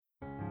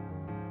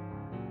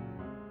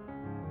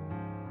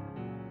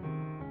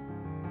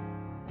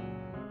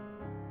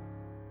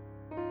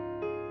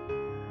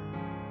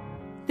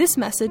This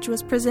message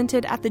was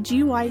presented at the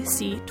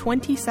GYC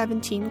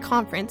 2017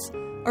 conference,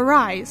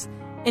 Arise,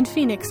 in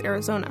Phoenix,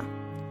 Arizona.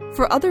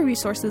 For other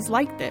resources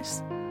like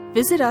this,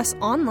 visit us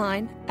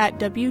online at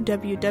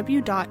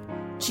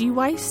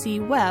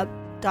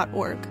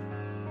www.gycweb.org.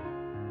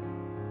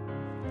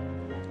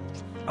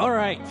 All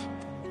right.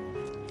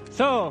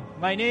 So,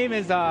 my name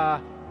is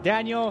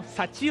Daniel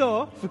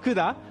Sachio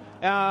Fukuda.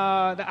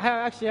 I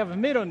actually have a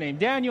middle name.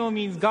 Daniel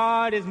means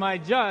God is my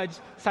judge.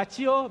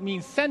 Sachio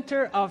means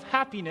center of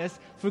happiness.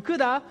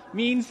 Fukuda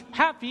means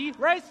happy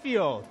rice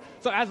field.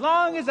 So as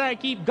long as I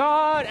keep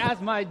God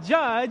as my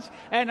judge,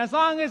 and as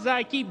long as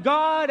I keep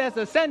God as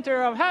the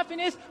center of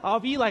happiness, I'll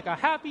be like a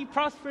happy,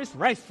 prosperous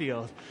rice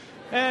field.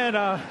 And,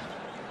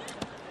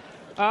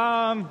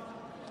 well,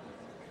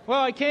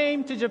 I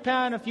came to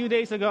Japan a few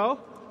days ago.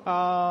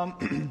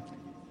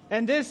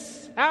 And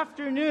this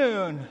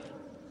afternoon,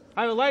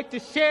 I would like to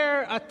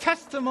share a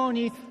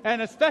testimony and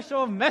a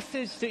special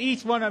message to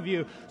each one of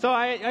you. So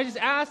I just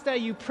ask that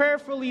you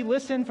prayerfully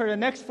listen for the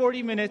next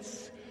 40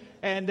 minutes,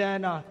 and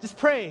then just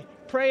pray.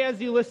 Pray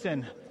as you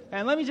listen.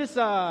 And let me just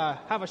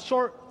have a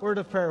short word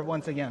of prayer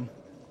once again.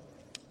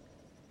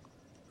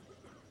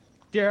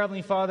 Dear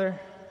Heavenly Father,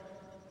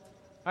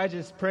 I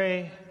just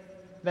pray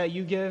that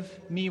you give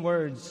me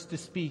words to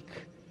speak.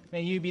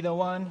 May you be the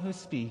one who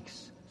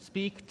speaks.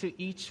 Speak to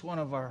each one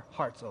of our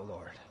hearts, O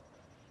Lord.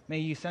 May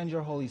you send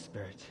your Holy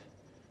Spirit.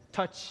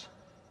 Touch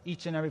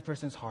each and every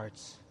person's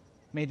hearts.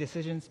 May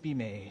decisions be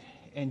made.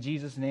 In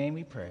Jesus' name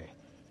we pray.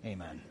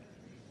 Amen.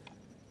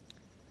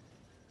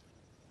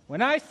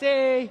 When I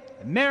say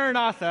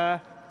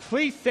Maranatha,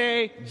 please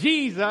say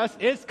Jesus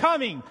is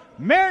coming.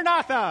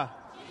 Maranatha.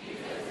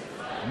 Jesus is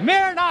coming.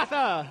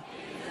 Maranatha.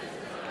 Jesus is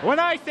coming. When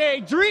I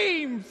say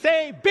dream,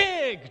 say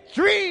big.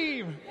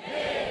 Dream.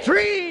 Big.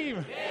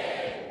 Dream.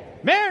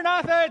 Big.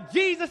 Maranatha,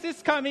 Jesus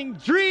is coming.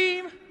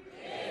 Dream.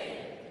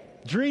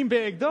 Dream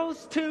big.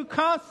 Those two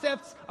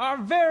concepts are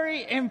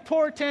very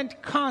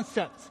important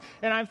concepts.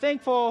 And I'm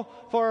thankful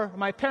for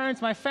my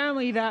parents, my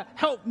family that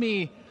helped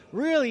me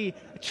really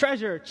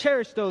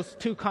cherish those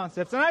two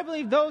concepts. And I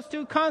believe those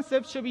two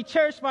concepts should be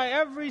cherished by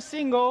every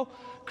single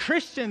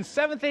Christian,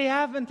 Seventh-day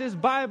Adventist,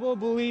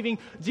 Bible-believing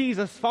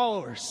Jesus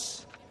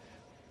followers.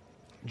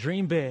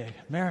 Dream big.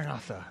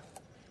 Maranatha.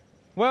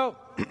 Well,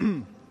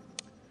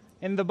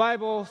 in the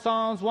Bible,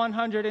 Psalms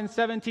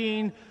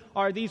 117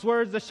 are these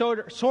words, the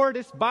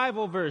shortest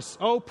Bible verse.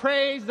 Oh,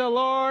 praise the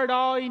Lord,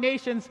 all ye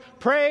nations.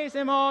 Praise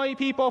him, all ye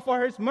people,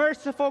 for his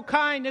merciful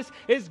kindness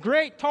is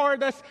great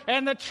toward us,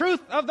 and the truth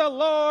of the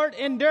Lord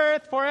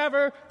endureth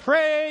forever.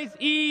 Praise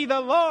ye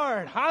the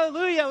Lord.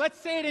 Hallelujah. Let's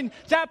say it in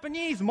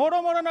Japanese. も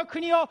ろもろの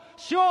国を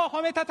主を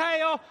褒めたた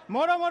えよ。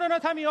もろもろの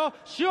民を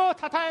主を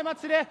たたえま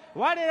つれ。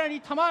我らに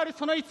賜る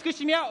その慈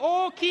しみは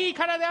大きい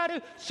からであ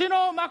る。主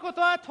の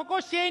誠はとこ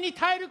しえに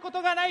絶えるこ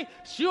とがない。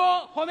主を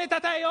褒めた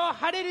たえよ。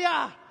ハレル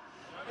ヤ。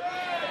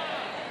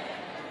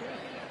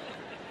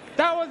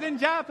That was in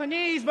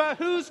Japanese, but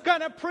who's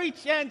going to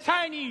preach in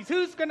Chinese?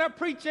 Who's going to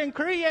preach in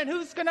Korean?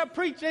 Who's going to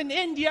preach in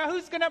India?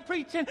 Who's going to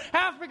preach in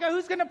Africa?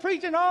 Who's going to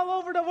preach in all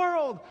over the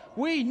world?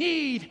 We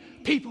need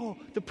people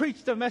to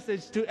preach the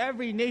message to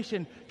every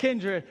nation,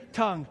 kindred,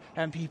 tongue,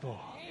 and people.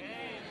 Amen.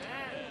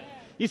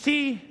 You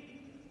see,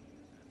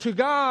 to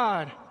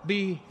God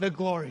be the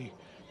glory.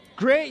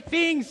 Great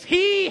things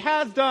he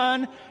has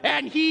done,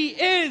 and he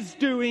is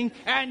doing,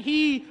 and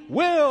he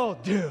will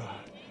do.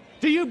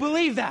 Do you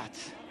believe that?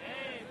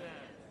 Amen.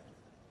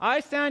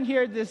 I stand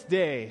here this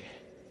day,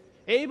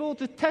 able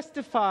to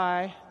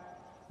testify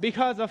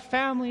because of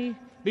family,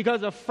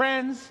 because of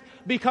friends,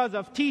 because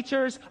of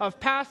teachers, of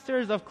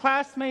pastors, of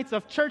classmates,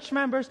 of church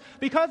members,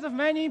 because of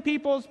many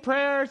people's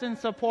prayers and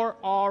support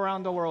all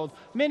around the world.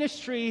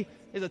 Ministry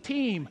is a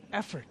team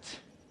effort.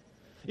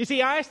 You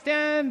see, I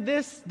stand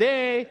this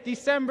day,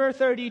 December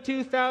 30,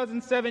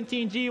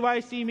 2017,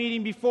 GYC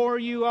meeting before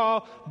you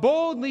all,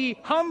 boldly,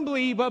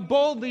 humbly, but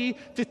boldly,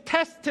 to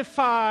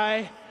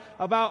testify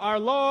about our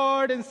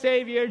Lord and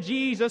Savior,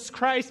 Jesus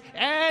Christ,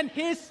 and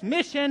his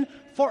mission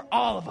for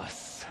all of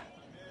us.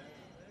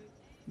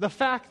 The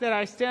fact that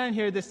I stand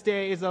here this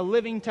day is a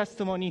living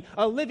testimony,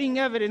 a living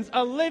evidence,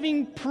 a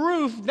living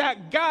proof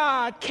that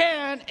God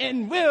can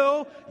and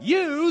will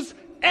use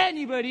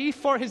anybody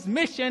for his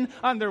mission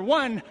under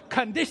one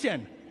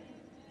condition.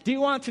 Do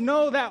you want to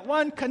know that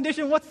one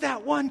condition? What's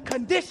that one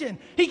condition?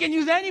 He can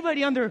use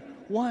anybody under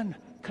one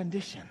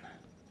condition.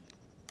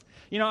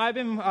 You know, I've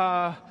been,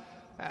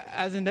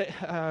 as in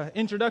the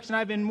introduction,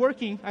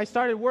 I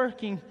started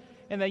working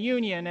in the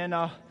union,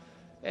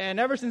 and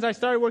ever since I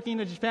started working in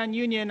the Japan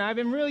Union, I've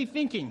been really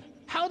thinking,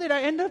 how did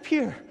I end up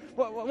here?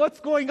 What's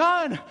going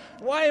on?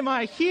 Why am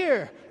I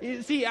here?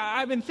 You see,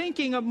 I've been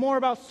thinking more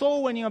about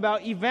soul winning,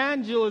 about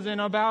evangelism,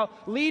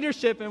 about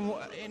leadership, and,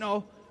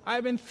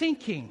 I've been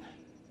thinking.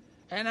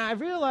 And I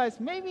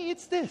realized maybe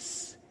it's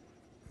this.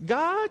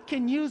 God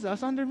can use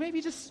us under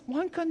maybe just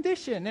one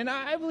condition. And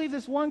I believe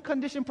this one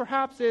condition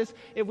perhaps is,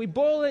 if we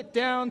boil it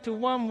down to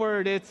one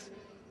word, it's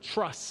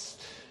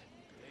trust.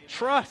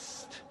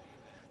 Trust.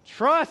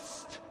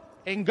 Trust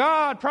in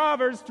God.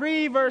 Proverbs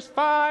 3, verse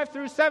 5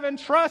 through 7.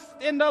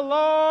 Trust in the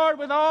Lord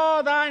with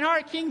all thine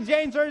heart. King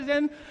James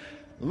Version.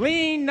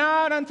 Lean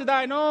not unto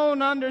thine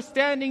own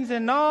understandings,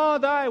 in all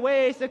thy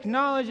ways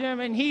acknowledge him,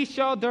 and he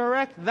shall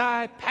direct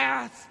thy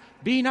paths.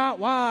 Be not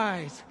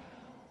wise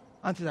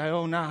unto thy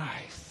own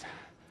eyes.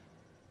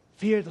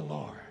 Fear the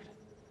Lord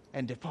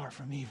and depart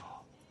from evil.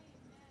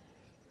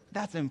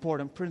 That's an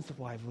important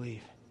principle, I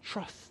believe.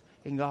 Trust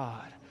in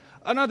God.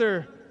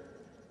 Another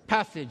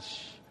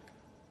passage,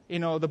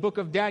 the book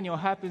of Daniel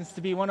happens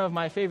to be one of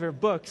my favorite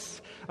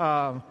books.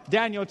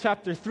 Daniel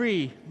chapter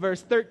 3,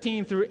 verse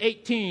 13 through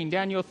 18.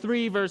 Daniel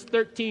 3, verse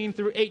 13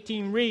 through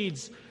 18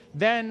 reads,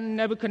 Then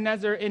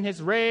Nebuchadnezzar, in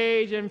his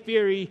rage and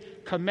fury,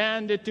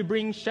 commanded to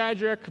bring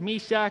Shadrach,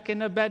 Meshach,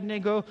 and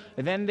Abednego.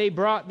 And then they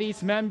brought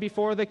these men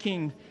before the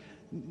king.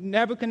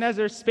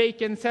 Nebuchadnezzar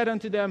spake and said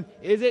unto them,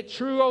 Is it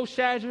true, O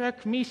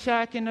Shadrach,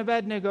 Meshach, and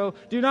Abednego?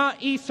 Do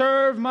not ye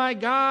serve my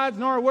gods,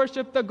 nor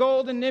worship the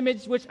golden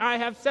image which I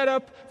have set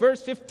up?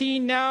 Verse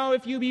 15, Now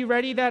if you be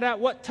ready, that at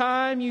what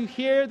time you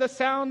hear the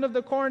sound of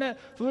the cornet,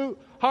 flute,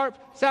 harp,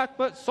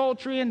 sackbut,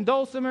 psaltery, and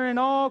dulcimer, and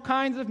all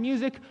kinds of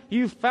music,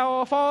 you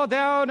fall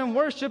down and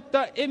worship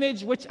the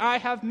image which I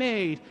have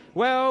made.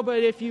 Well,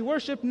 but if you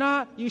worship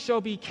not, you shall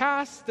be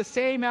cast the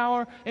same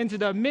hour into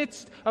the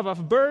midst of a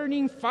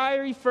burning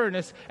fiery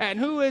furnace. And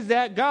who is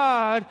that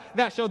God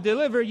that shall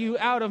deliver you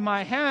out of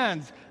my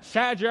hands?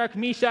 Shadrach,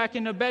 Meshach,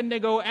 and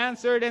Abednego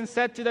answered and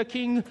said to the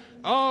king,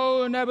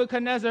 O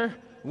Nebuchadnezzar,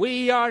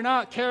 we are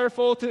not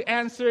careful to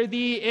answer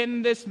thee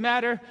in this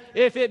matter.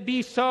 If it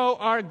be so,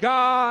 our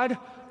God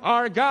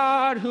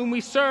whom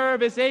we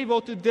serve is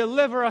able to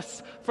deliver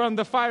us from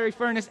the fiery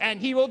furnace, and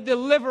he will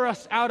deliver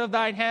us out of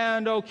thine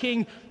hand, O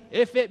king.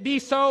 If it be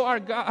so, our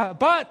God,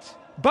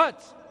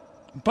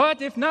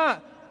 but if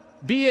not,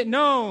 be it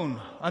known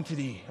unto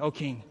thee, O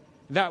king,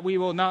 that we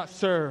will not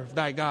serve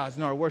thy gods,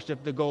 nor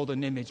worship the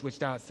golden image which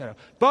thou hast set up.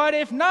 But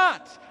if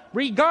not,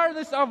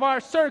 regardless of our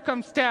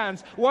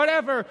circumstance,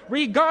 whatever,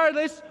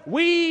 regardless,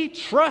 we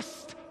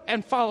trust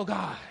and follow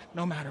God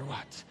no matter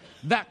what.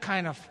 That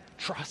kind of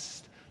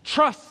trust.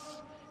 Trust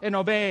and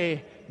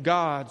obey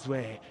God's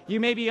way. You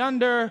may be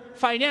under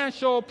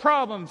financial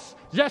problems.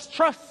 Just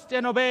trust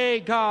and obey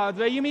God's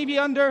way. You may be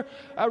under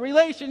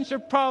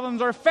relationship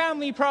problems or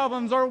family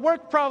problems or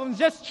work problems.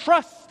 Just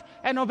trust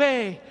and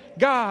obey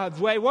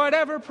God's way.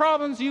 Whatever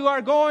problems you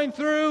are going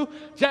through,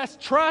 just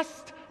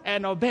trust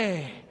and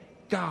obey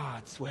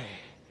God's way.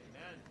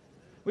 Amen.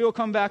 We will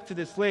come back to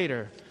this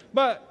later.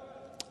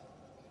 But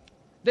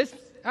this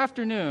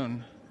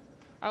afternoon,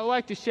 I would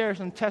like to share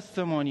some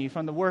testimony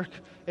from the work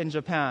in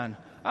Japan.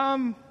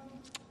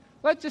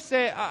 Let's just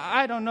say,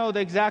 I don't know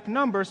the exact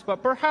numbers,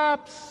 but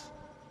perhaps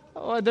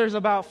there's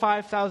about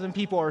 5,000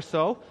 people or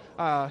so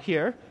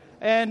here.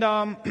 And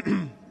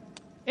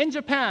in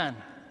Japan,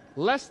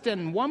 less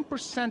than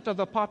 1% of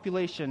the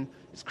population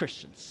is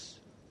Christians.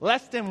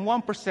 Less than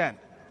 1%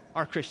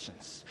 are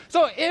Christians.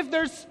 So if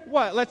there's,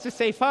 let's just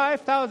say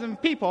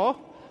 5,000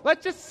 people,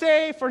 let's just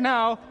say for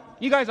now,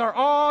 you guys are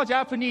all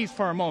Japanese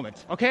for a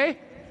moment, okay?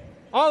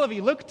 All of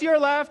you, look to your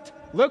left,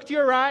 look to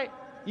your right.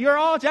 You're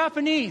all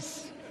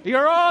Japanese.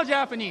 You're all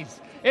Japanese.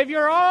 If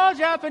you're all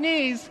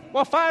Japanese,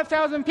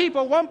 5,000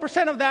 people,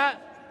 1% of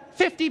that,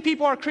 50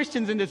 people are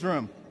Christians in this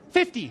room.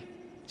 50.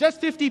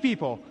 Just 50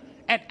 people.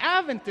 And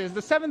Adventists,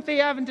 the Seventh-day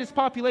Adventist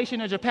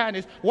population of Japan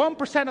is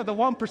 1% of the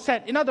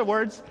 1%. In other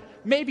words,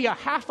 maybe a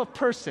half a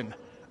person,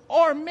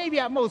 or maybe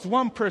at most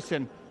one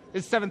person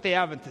is Seventh-day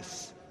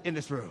Adventists in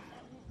this room.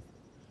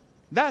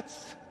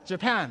 That's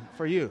Japan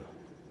for you.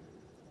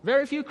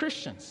 Very few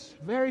Christians.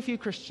 Very few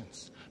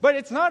Christians. But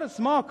it's not a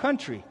small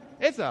country.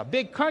 It's a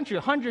big country,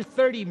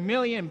 130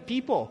 million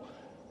people.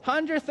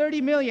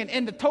 130 million.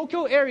 In the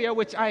Tokyo area,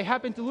 which I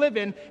happen to live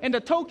in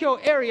the Tokyo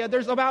area,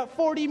 there's about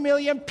 40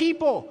 million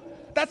people.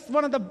 That's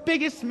one of the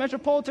biggest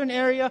metropolitan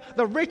area,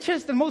 the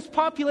richest and most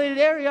populated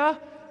area,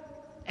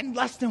 and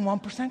less than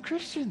 1%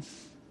 Christians.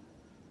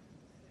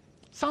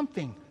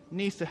 Something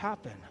needs to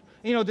happen.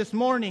 This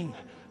morning,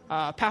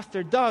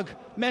 Pastor Doug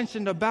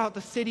mentioned about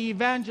the city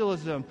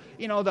evangelism.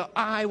 The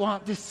I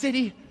want this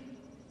city.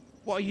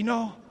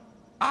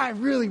 I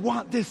really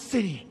want this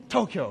city,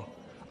 Tokyo.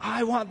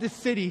 I want this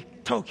city,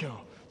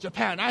 Tokyo,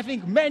 Japan. I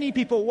think many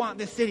people want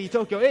this city,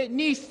 Tokyo. It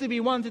needs to be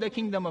won to the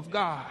kingdom of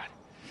God.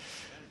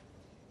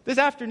 This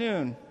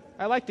afternoon,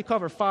 I'd like to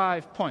cover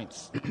 5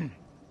 points.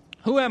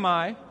 Who am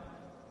I?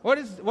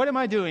 What am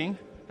I doing?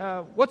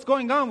 What's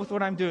going on with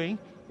what I'm doing?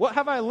 What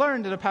have I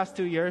learned in the past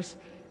 2 years?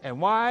 And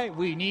why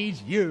we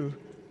need you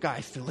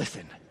guys to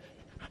listen.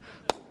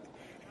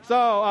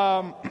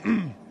 So,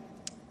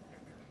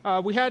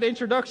 we had an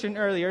introduction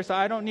earlier, so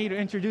I don't need to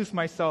introduce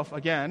myself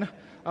again.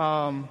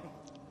 I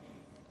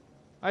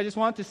just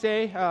want to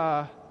say,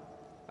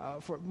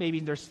 for maybe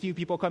there's few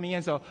people coming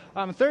in. So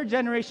I'm third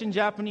generation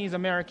Japanese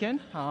American.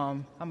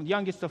 I'm the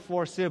youngest of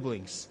 4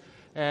 siblings.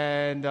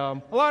 And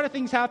a lot of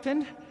things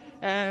happened,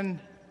 and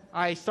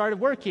I started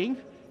working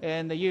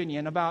in the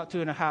union about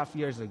 2.5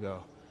 years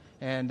ago.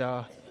 And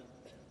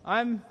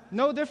I'm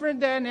no different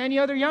than any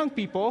other young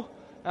people.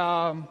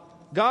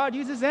 God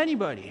uses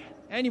anybody,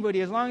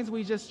 as long as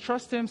we just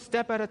trust Him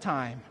step at a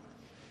time.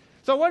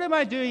 So what am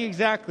I doing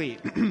exactly?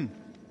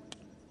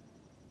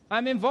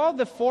 I'm involved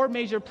in 4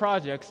 major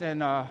projects in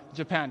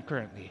Japan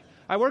currently.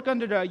 I work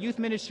under the Youth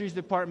Ministries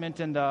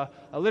Department and the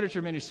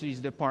Literature Ministries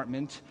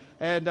Department.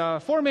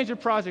 And 4 major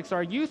projects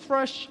are Youth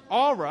Rush,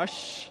 All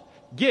Rush,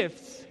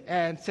 Gifts,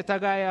 and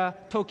Setagaya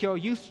Tokyo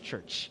Youth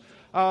Church.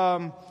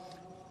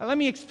 Let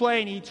me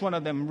explain each one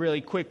of them really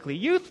quickly.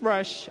 Youth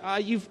Rush,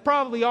 you've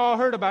probably all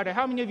heard about it.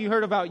 How many of you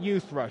heard about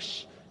Youth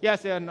Rush?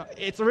 Yes, and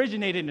it's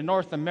originated in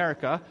North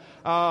America.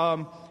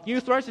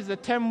 Youth Rush is a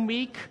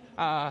 10-week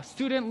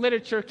student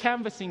literature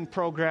canvassing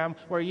program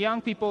where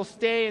young people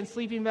stay in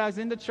sleeping bags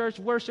in the church,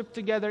 worship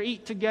together,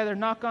 eat together,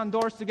 knock on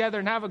doors together,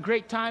 and have a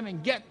great time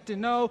and get to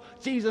know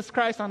Jesus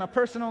Christ on a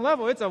personal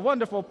level. It's a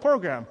wonderful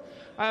program.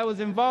 I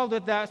was involved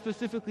with that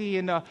specifically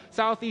in the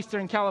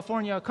Southeastern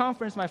California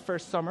conference my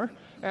first summer,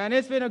 and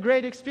it's been a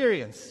great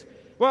experience.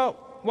 Well,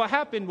 what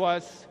happened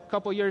was a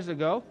couple years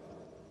ago,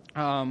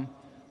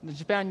 the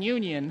Japan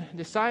Union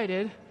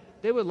decided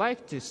they would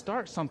like to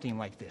start something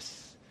like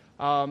this.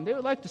 And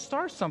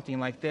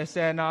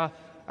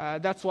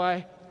that's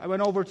why I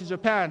went over to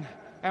Japan,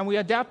 and we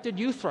adapted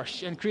Youth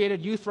Rush and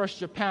created Youth Rush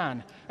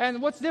Japan.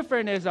 And what's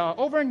different is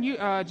over in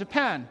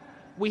Japan,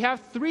 we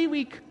have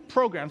 3-week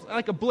programs,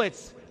 like a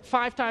blitz,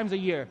 5 times a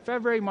year: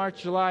 February,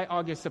 March, July,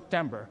 August,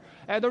 September.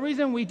 And the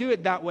reason we do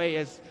it that way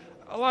is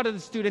a lot of the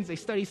students, they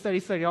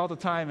study all the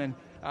time, and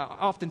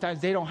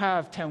oftentimes they don't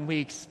have 10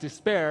 weeks to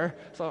spare,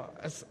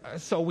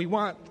 so we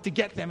want to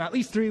get them at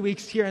least 3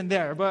 weeks here and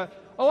there. But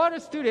a lot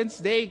of students,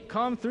 they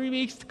come 3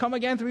 weeks, come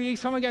again, 3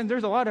 weeks, come again.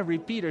 There's a lot of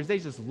repeaters. They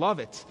just love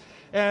it.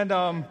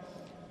 And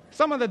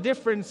some of the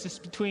differences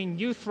between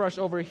Youth Rush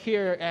over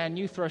here and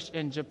Youth Rush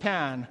in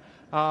Japan,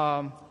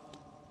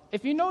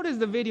 if you noticed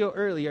the video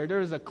earlier, there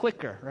was a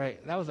clicker, right?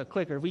 That was a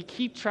clicker. We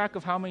keep track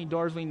of how many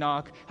doors we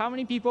knock, how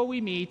many people we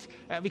meet,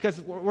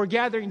 because we're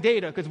gathering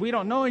data, because we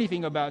don't know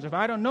anything about Japan.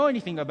 I don't know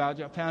anything about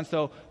Japan,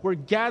 so we're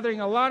gathering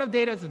a lot of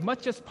data as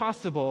much as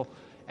possible.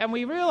 And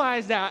we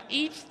realized that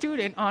each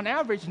student, on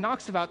average,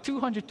 knocks about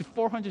 200 to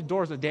 400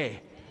 doors a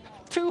day.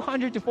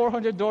 200 to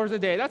 400 doors a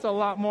day. That's a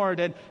lot more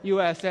than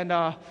U.S. And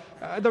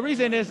the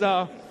reason is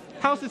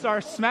houses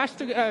are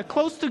smashed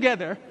close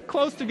together.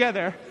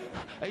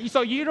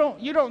 So you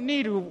don't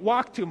need to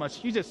walk too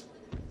much. You just,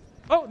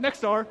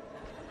 next door.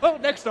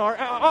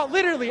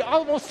 Literally,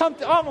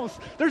 almost.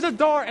 There's a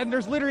door, and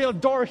there's literally a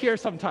door here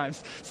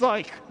sometimes. It's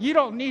like, you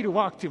don't need to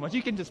walk too much.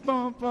 You can just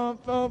boom,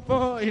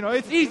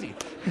 it's easy.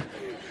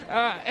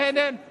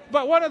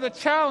 But one of the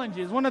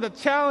challenges,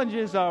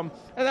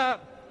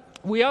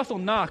 we also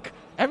knock.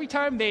 Every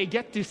time they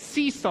get to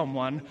see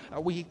someone,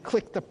 we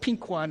click the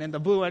pink one and the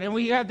blue one, and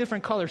we have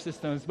different color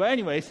systems. But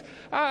anyways,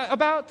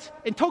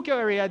 in Tokyo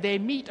area, they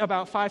meet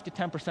about 5 to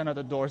 10% of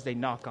the doors they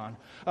knock on.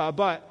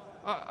 But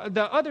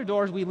the other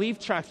doors, we leave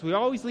tracks. We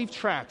always leave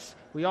tracks.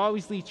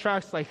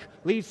 Like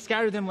leaves,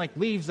 scatter them like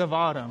leaves of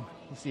autumn,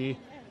 you see.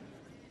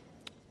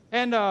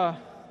 And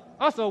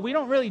also, we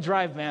don't really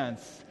drive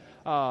vans.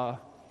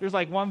 There's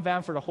like one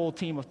van for the whole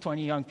team of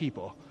 20 young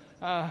people.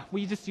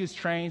 We just use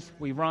trains.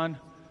 We run.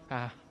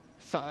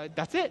 So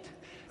that's it.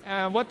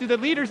 And what do the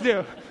leaders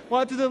do?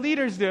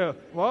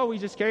 Well, we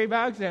just carry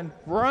bags and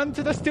run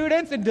to the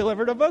students and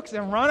deliver the books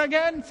and run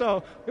again.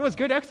 So it was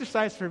good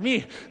exercise for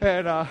me.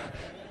 And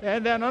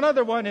then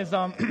another one is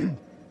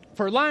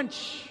for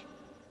lunch,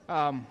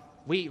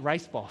 we eat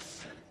rice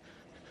balls.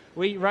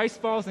 We eat rice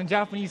balls and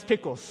Japanese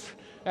pickles.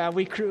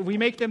 We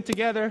make them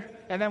together,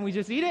 and then we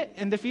just eat it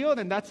in the field,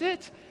 and that's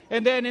it.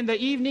 And then in the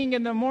evening,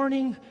 in the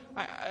morning,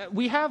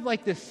 we have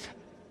like this.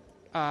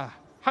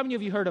 How many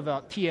of you heard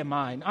about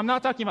TMI? I'm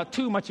not talking about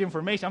too much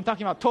information. I'm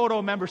talking about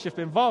total membership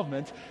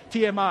involvement.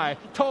 TMI,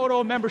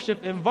 total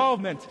membership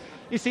involvement.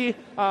 You see,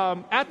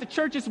 at the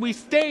churches we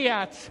stay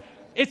at,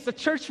 it's the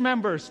church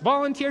members,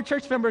 volunteer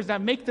church members,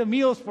 that make the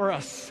meals for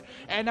us.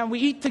 And then we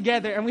eat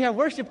together, and we have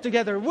worship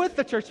together with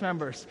the church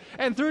members.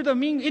 And through the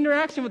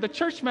interaction with the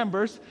church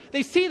members,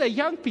 they see the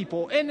young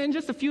people. And in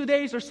just a few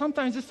days, or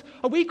sometimes just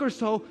a week or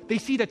so, they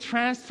see the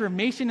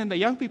transformation in the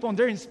young people, and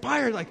they're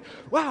inspired, like,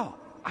 wow,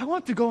 I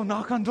want to go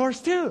knock on doors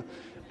too.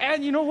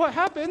 And you know what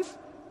happens?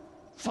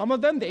 Some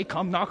of them, they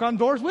come knock on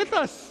doors with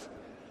us.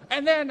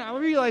 And then I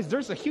realized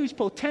there's a huge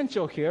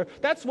potential here.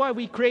 That's why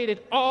we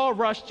created All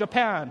Rush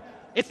Japan.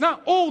 It's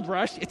not Old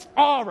Rush, it's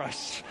All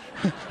Rush.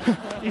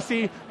 You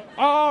see,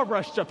 All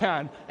Rush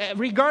Japan.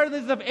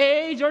 Regardless of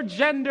age or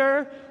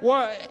gender,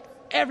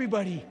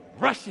 everybody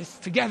rushes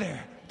together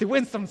to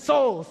win some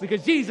souls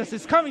because Jesus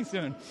is coming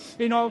soon.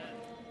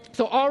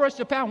 So All Rush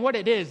Japan, what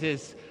it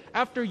is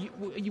after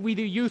we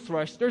do Youth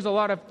Rush, there's a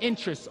lot of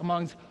interest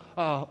amongst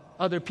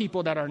other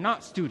people that are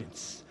not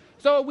students.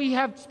 So we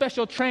have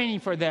special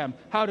training for them,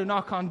 how to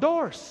knock on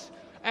doors.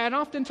 And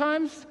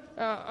oftentimes,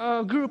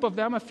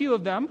 a few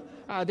of them,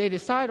 they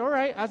decide, all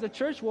right, as a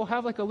church, we'll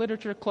have like a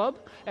literature club,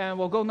 and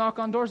we'll go knock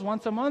on doors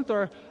once a month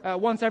or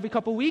once every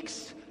couple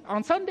weeks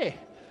on Sunday.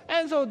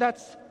 And so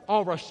that's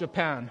All Rush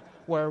Japan,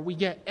 where we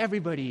get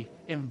everybody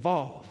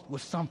involved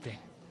with something.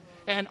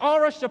 And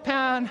All Rush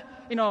Japan,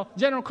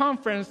 General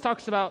Conference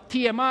talks about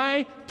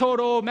TMI,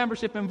 total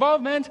membership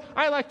involvement.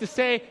 I like to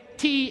say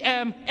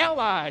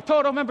TMLI,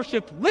 total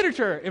membership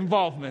literature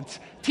involvement.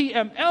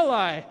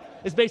 TMLI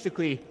is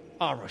basically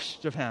All Rush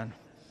Japan.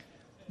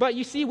 But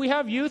you see, we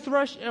have Youth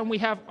Rush and we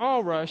have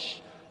All Rush.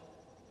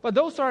 But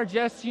those are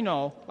just,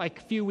 like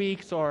a few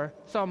weeks or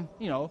some,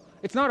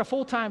 it's not a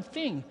full-time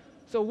thing.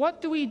 So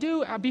what do we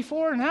do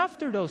before and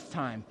after those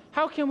times?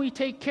 How can we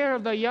take care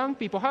of the young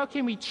people? How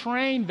can we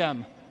train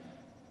them?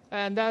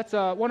 And that's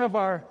one of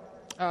our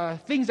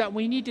things that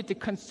we needed to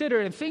consider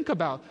and think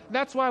about.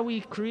 That's why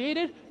we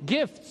created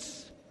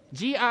GIFTS,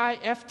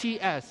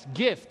 GIFTS,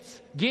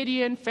 GIFTS,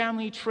 Gideon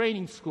Family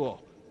Training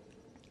School.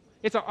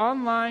 It's an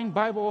online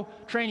Bible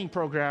training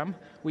program.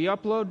 We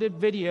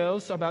uploaded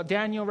videos about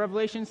Daniel,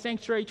 Revelation,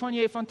 Sanctuary,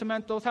 28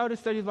 fundamentals, how to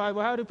study the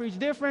Bible, how to preach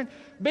different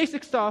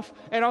basic stuff,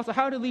 and also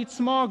how to lead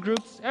small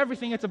groups,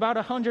 everything. It's about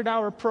a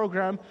 100-hour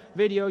program,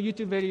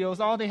 YouTube videos.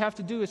 All they have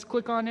to do is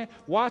click on it,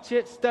 watch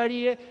it,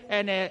 study it,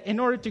 and in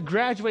order to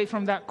graduate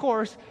from that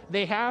course,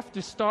 they have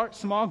to start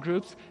small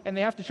groups, and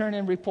they have to turn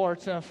in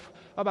reports of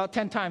about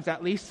 10 times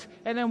at least,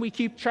 and then we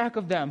keep track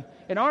of them.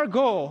 And our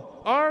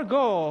goal,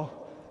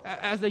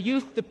 as the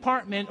youth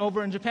department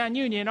over in Japan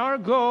Union, our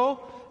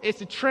goal is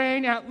to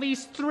train at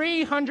least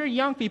 300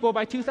 young people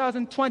by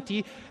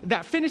 2020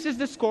 that finishes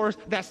this course,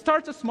 that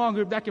starts a small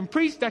group, that can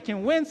preach, that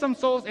can win some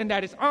souls, and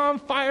that is on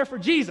fire for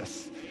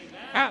Jesus. Amen.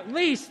 At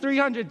least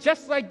 300,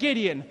 just like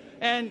Gideon.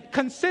 And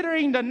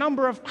considering the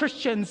number of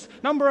Christians,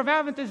 number of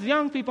Adventist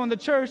young people in the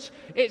church,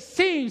 it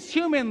seems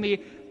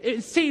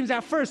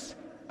at first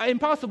an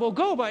impossible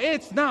goal, but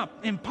it's not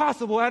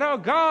impossible at all.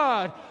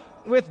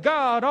 With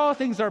God, all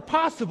things are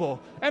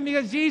possible. And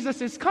because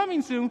Jesus is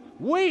coming soon,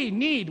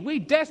 we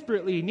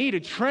desperately need to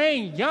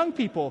train young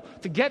people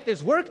to get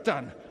this work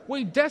done.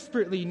 We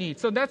desperately need.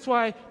 So that's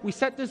why we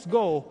set this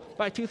goal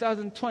by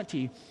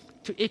 2020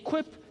 to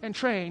equip and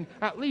train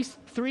at least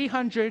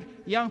 300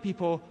 young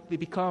people to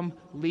become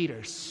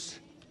leaders.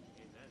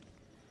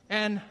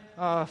 And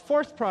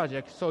fourth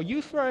project, so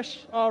Youth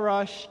Rush, All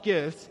Rush,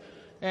 Gifts,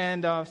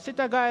 and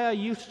Setagaya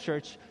Youth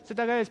Church.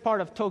 Setagaya is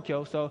part of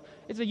Tokyo, so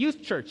it's a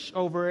youth church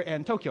over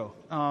in Tokyo.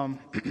 A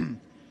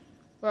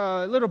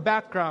little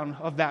background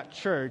of that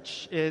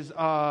church is,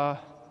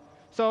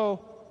 so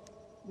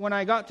when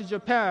I got to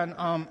Japan,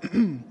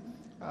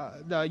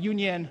 the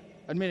union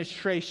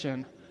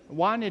administration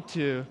wanted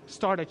to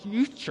start a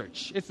youth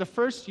church. It's the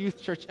first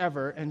youth church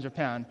ever in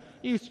Japan,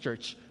 youth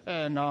church.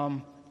 And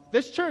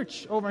this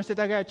church over in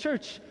Setagaya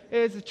Church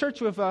is a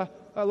church with a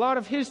lot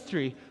of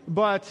history,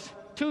 but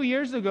 2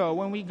 years ago,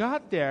 when we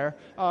got there,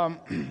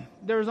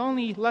 there was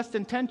only less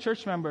than 10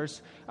 church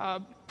members,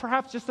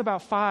 perhaps just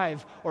about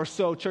 5 or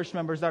so church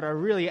members that are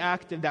really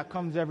active that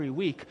comes every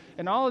week.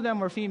 And all of them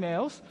were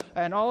females,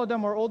 and all of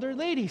them were older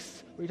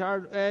ladies,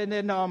 retired. And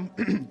then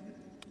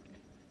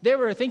they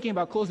were thinking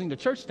about closing the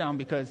church down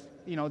because,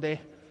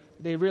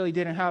 they really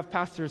didn't have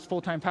pastors,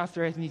 full-time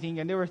pastor or anything,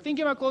 and they were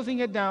thinking about closing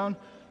it down.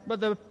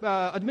 But the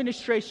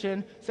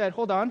administration said,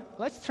 hold on,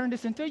 let's turn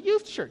this into a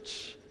youth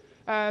church.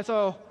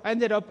 So I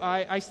ended up,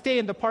 I stay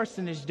in the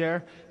parsonage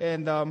there,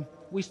 and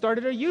we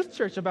started a youth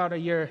church about a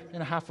year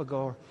and a half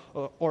ago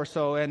or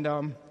so. And,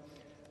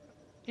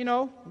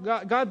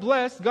 God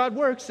bless, God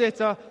works. It's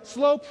a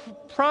slow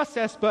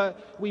process, but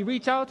we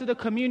reach out to the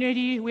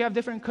community. We have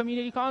different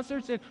community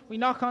concerts, and we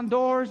knock on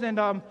doors. And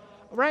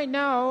right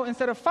now,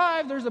 instead of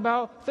 5, there's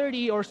about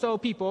 30 or so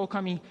people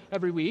coming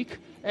every week.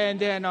 And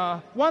then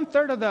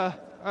 1/3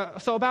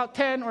 of so about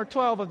 10 or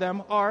 12 of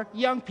them are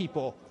young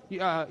people,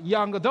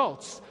 young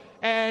adults.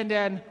 And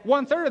then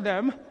 1/3 of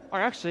them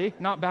are actually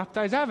not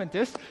baptized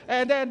Adventists,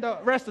 and then the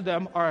rest of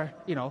them are,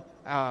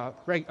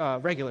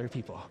 regular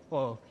people.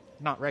 Well,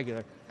 not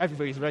regular.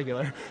 Everybody's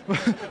regular.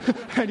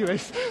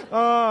 Anyways,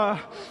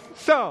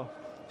 so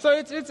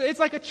it's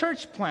like a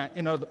church plant,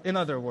 in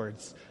other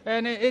words,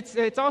 and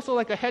it's also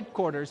like a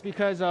headquarters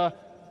because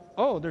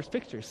there's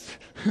pictures.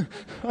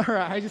 All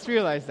right, I just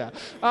realized that.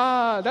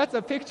 That's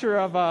a picture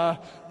of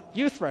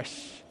Youth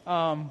Rush.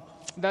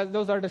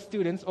 Those are the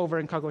students over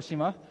in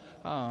Kagoshima.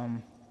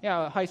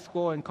 High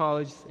school and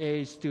college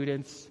age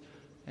students,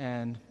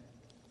 and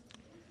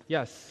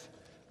yes,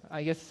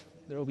 I guess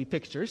there will be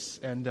pictures,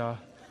 and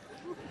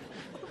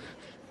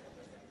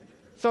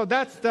so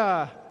that's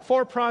the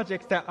 4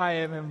 projects that I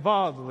am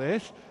involved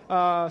with.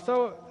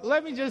 So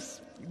let me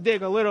just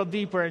dig a little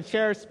deeper and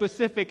share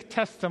specific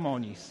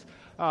testimonies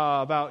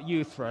about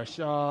Youth Rush.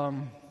 How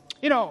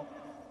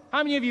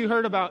many of you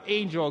heard about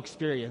angel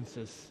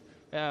experiences?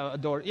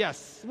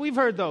 Yes, we've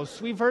heard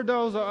those. We've heard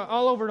those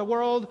all over the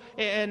world,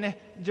 and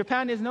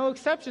Japan is no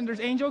exception.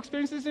 There's angel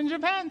experiences in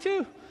Japan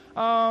too.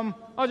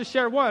 I'll just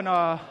share one.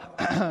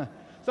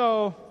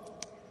 So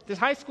this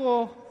high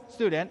school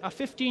student, a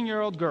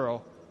 15-year-old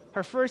girl,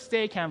 her first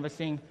day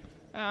canvassing,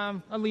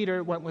 a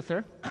leader went with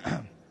her.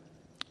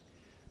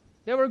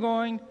 They were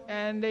going,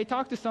 and they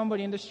talked to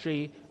somebody in the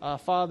street, a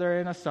father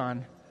and a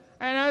son.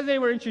 And as they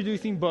were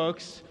introducing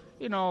books,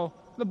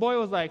 the boy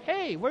was like,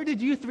 "Hey, where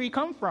did you 3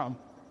 come from?"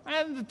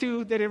 And the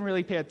two, they didn't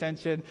really pay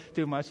attention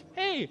too much.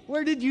 Hey,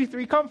 where did you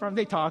three come from?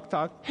 They talk.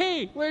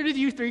 Hey, where did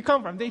you three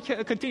come from? They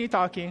continue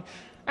talking.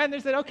 And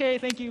they said, okay,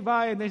 thank you,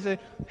 bye. And they said,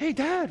 hey,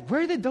 Dad,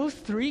 where did those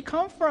three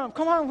come from?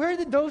 Come on, where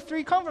did those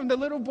three come from? The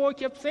little boy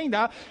kept saying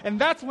that. And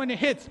that's when it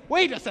hits,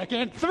 wait a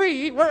second,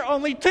 three, we're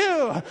only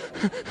two.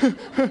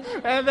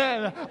 And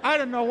then, I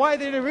don't know why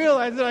they didn't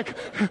realize.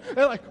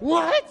 They're like,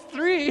 what?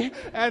 Three?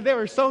 And they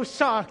were so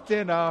shocked.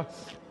 And,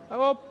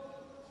 well,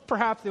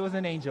 perhaps it was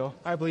an angel.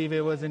 I believe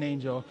it was an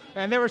angel.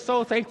 And they were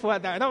so thankful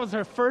at that. That was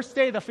her first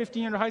day, the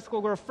 15-year high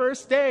school girl,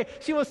 first day.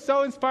 She was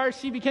so inspired.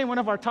 She became one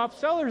of our top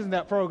sellers in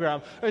that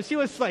program. And she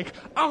was like,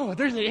 oh,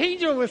 there's an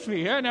angel with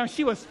me. And now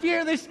she was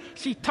fearless.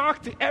 She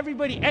talked to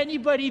everybody,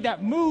 anybody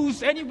that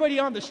moves, anybody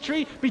on the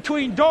street,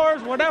 between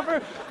doors,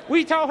 whatever.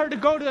 We tell her to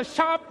go to the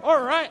shop.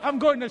 All right, I'm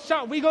going to the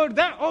shop. We go to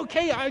that.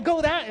 Okay, I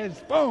go that.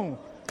 And boom.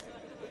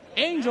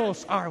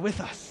 Angels are with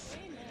us.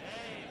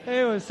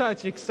 It was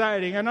such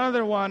exciting.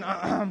 Another one.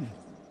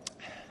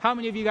 How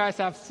many of you guys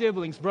have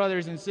siblings,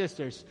 brothers and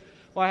sisters?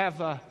 Well, I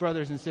have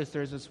brothers and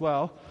sisters as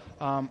well.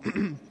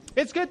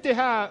 It's good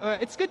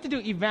to do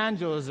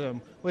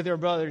evangelism with your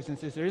brothers and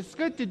sisters. It's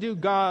good to do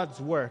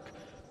God's work.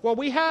 Well,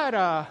 we had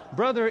a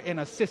brother and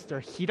a sister,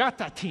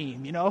 Hirata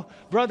team,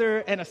 brother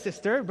and a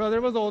sister.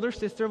 Brother was older,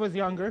 sister was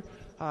younger.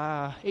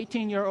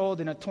 18-year-old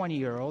and a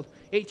 20-year-old.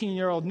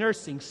 18-year-old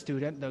nursing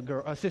student,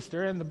 the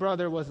sister, and the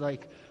brother was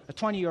like a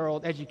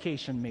 20-year-old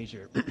education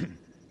major.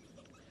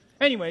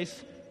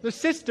 Anyways, the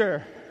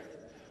sister,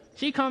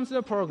 she comes to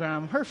the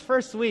program. Her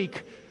first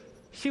week,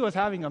 she was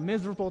having a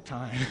miserable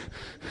time.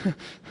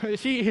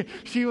 She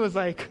was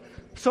like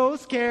so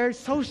scared,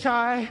 so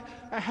shy,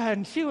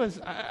 and she was,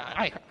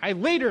 I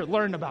later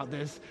learned about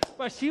this,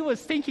 but she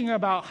was thinking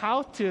about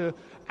how to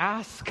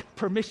ask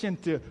permission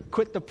to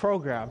quit the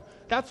program.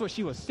 That's what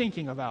she was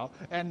thinking about.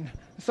 And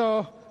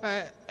so,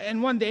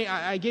 and one day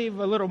I gave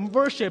a little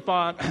worship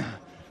on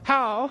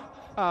how,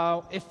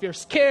 if you're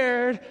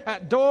scared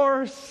at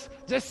doors,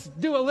 just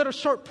do a little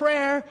short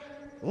prayer.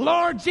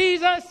 Lord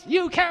Jesus,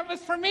 you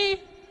canvass for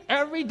me.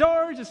 Every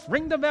door, just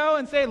ring the bell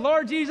and say,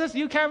 Lord Jesus,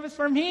 you canvass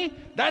for me.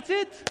 That's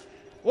it.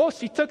 Well,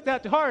 she took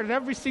that to heart, and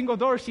every single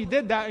door she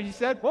did that, and she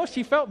said, well,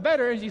 she felt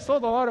better, and she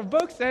sold a lot of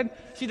books, and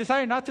she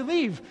decided not to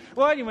leave.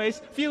 Well,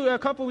 anyways, a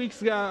couple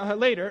weeks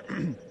later,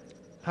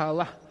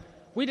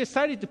 we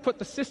decided to put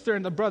the sister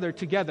and the brother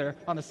together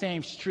on the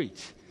same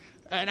street.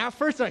 And at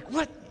first, they're like,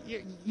 what?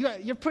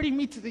 You're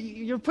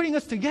putting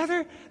us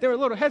together? They were a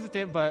little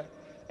hesitant, but,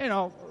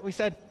 we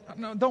said,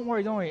 no, don't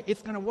worry,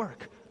 it's going to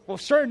work. Well,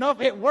 sure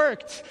enough, it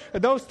worked.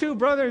 Those two,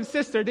 brother and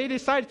sister, they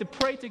decided to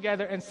pray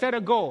together and set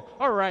a goal.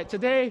 All right,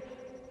 today,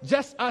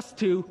 just us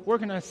two, we're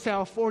going to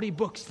sell 40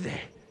 books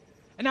today.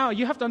 And now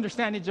you have to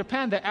understand, in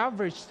Japan, the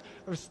average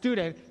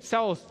student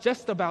sells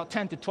just about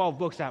 10 to 12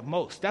 books at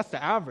most. That's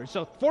the average.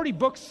 So 40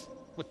 books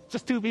with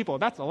just two people,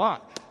 that's a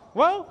lot.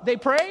 Well, they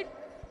prayed,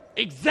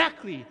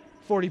 exactly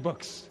 40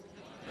 books.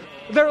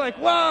 They're like,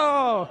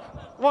 whoa.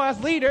 Well,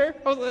 as leaders,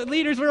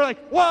 we were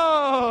like,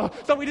 whoa.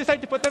 So we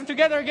decided to put them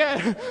together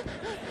again.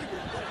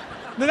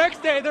 The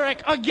next day, they're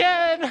like,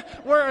 again,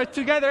 we're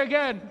together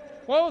again.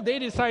 Well, they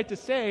decided to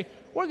say,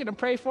 we're going to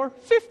pray for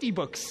 50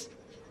 books.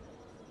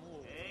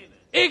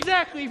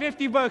 Exactly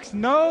 50 books.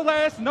 No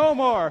less, no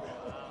more.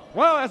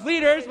 Well, as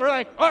leaders, we're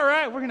like, all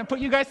right, we're going to put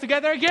you guys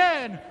together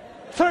again.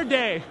 Third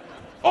day.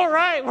 All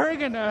right, we're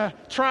going to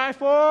try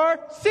for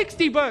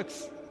 60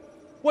 books.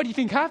 What do you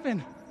think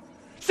happened?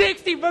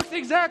 60 books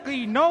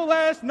exactly, no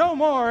less, no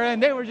more.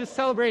 And they were just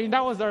celebrating.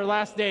 That was our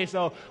last day,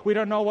 so we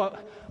don't know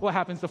what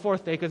happens the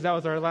fourth day because that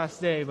was our last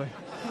day. But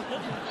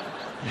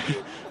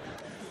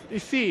you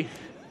see,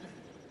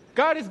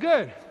 God is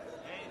good.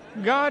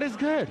 God is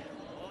good.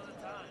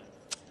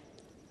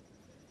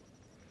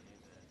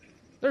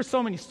 There's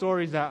so many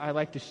stories that I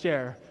like to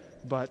share,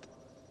 but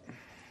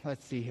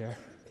let's see here.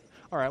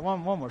 All right,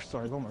 one more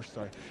story.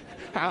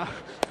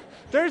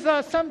 There's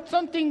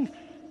something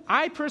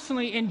I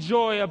personally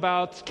enjoy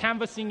about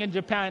canvassing in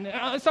Japan.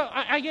 So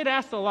I get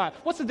asked a lot,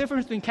 what's the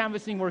difference between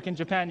canvassing work in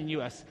Japan and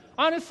U.S.?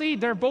 Honestly,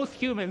 they're both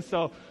humans,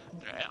 so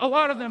a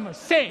lot of them are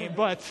same,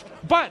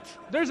 but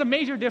there's a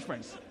major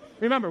difference.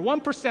 Remember,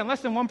 1%,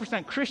 less than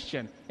 1%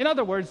 Christian. In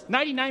other words,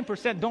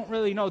 99% don't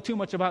really know too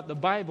much about the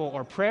Bible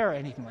or prayer or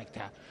anything like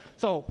that.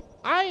 So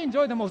I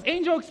enjoy the most.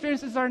 Angel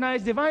experiences are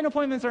nice, divine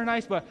appointments are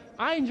nice, but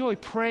I enjoy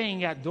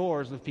praying at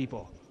doors with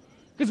people.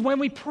 Because when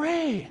we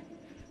pray,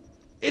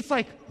 it's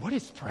like, what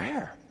is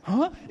prayer?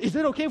 Huh? Is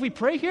it okay if we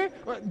pray here?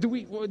 Or do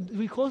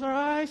we close our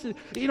eyes?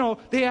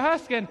 They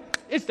ask, and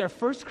it's their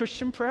first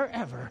Christian prayer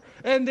ever.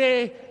 And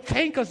they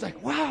thank us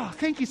like, wow,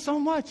 thank you so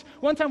much.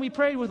 One time we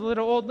prayed with a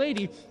little old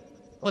lady,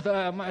 with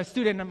a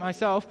student and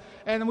myself,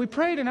 and we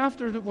prayed, and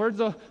afterwards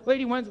the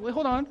lady went, wait,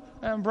 hold on,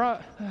 and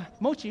brought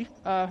mochi,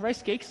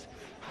 rice cakes.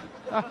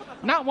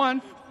 Not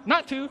one,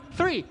 not two,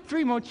 three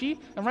mochi,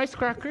 and rice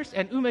crackers,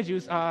 and ume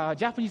juice,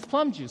 Japanese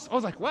plum juice. I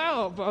was like,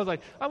 wow. I was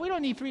like, we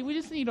don't need three, we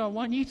just need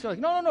one each. They're like,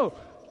 no,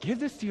 give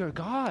this to your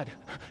God,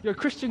 your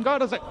Christian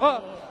God. I was like,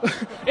 oh,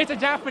 it's a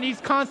Japanese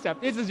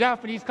concept. It's a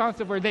Japanese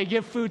concept where they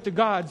give food to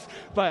gods.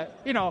 But,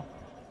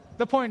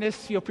 the point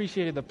is she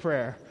appreciated the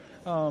prayer.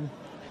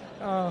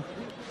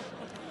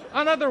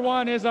 Another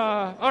one is,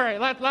 all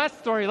right, last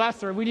story.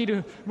 We need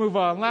to move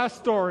on. Last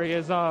story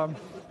is,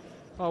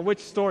 which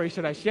story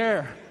should I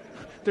share?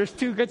 There's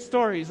two good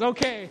stories.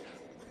 Okay.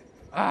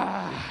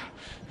 A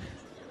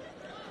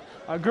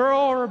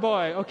girl or a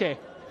boy? Okay.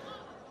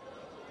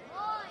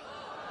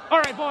 All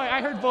right, boy.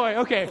 I heard boy.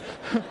 Okay.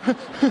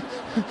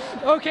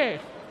 Okay.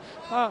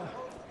 All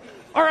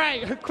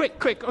right.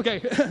 Quick.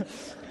 Okay.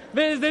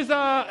 It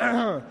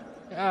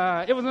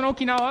was in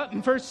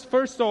Okinawa.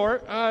 First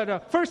store.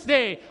 The first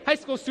day, high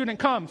school student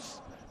comes.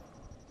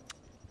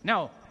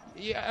 Now,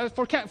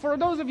 for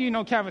those of you who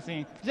know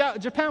canvassing,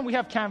 Japan, we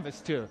have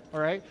Canvas too. All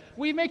right.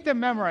 We make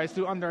them memorize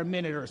through under a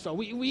minute or so.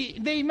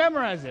 They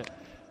memorize it.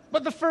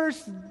 But the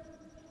first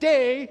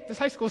day, this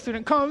high school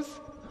student comes.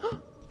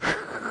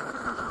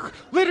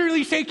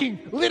 Literally shaking.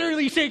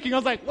 I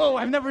was like, whoa,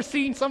 I've never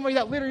seen somebody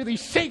that literally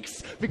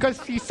shakes because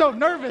he's so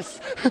nervous.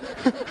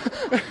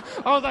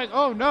 I was like,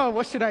 oh no,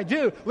 what should I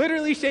do?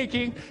 Literally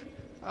shaking.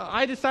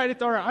 I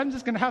decided, all right, I'm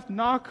just going to have to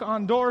knock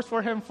on doors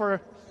for him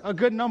for a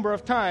good number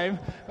of time.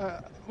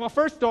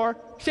 First door,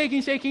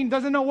 shaking,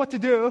 doesn't know what to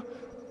do.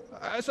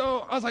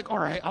 So I was like, all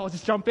right, I'll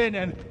just jump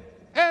in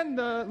and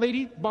the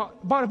lady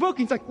bought a book.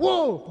 He's like,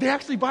 whoa, they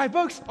actually buy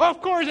books?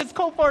 Of course, it's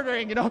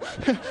co-ordering,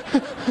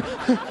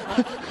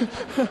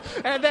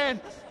 And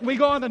then we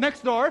go on the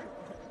next door,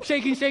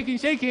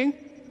 shaking.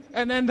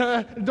 And then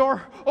the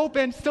door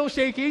opened, still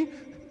shaking.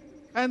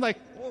 And like,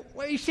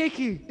 why are you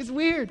shaking? It's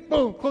weird.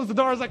 Boom, close the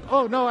door. I was like,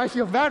 oh no, I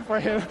feel bad for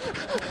him.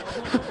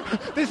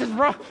 This is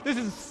wrong.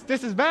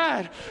 This is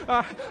bad.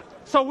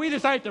 So we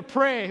decided to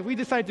pray.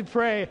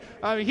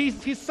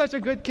 He's such a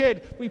good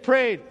kid. We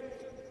prayed.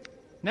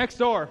 Next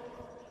door,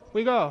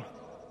 we go.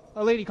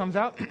 A lady comes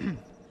out.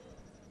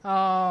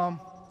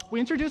 We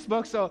introduced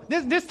books. So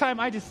this time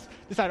I just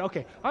decided,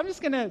 okay, I'm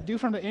just going to do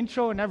from the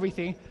intro and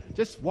everything.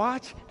 Just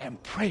watch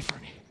and pray for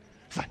me.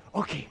 It's like,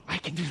 okay, I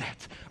can do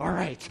that. All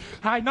right.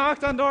 I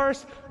knocked on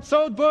doors,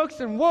 sold books,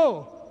 and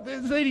whoa.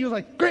 This lady was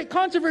like, great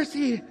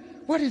controversy.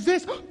 What is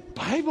this?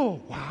 Bible.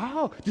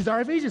 Wow.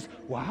 Desire of Ages.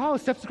 Wow.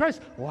 Steps to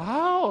Christ.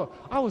 Wow.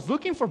 I was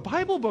looking for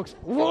Bible books.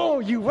 Whoa,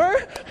 you were?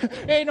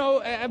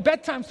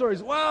 Bedtime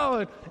stories.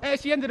 Wow. And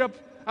she ended up,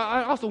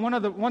 also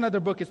one other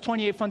book is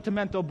 28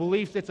 Fundamental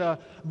Beliefs. It's a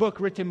book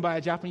written by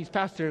a Japanese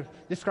pastor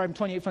describing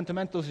 28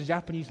 fundamentals of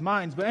Japanese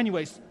minds. But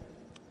anyways,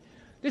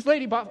 this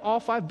lady bought all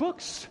 5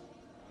 books.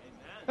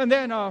 And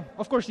then,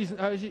 of course,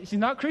 she's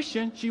not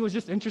Christian. She was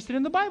just interested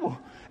in the Bible.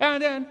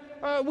 And then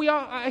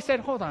I said,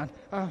 hold on.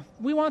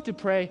 We want to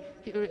pray.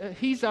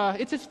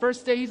 It's his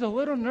first day. He's a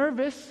little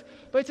nervous,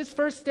 but it's his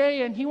first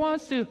day, and he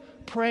wants to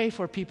pray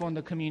for people in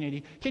the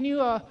community.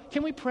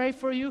 Can we pray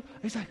for you?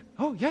 He's like,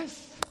 oh,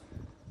 yes.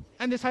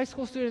 And this high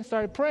school student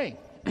started praying.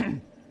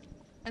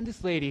 And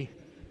this lady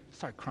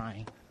started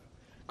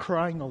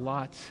crying a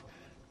lot,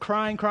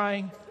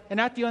 crying. And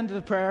at the end of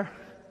the prayer,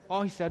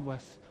 all she said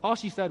was,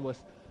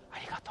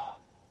 arigato,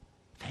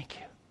 thank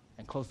you,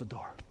 and closed the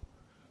door.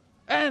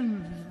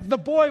 And the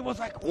boy was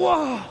like,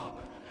 whoa,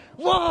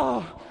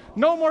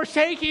 no more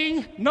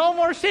shaking.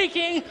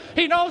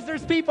 He knows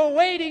there's people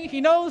waiting.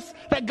 He knows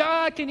that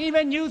God can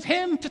even use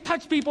him to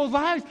touch people's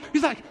lives.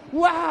 He's like,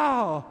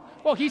 wow.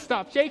 Well, he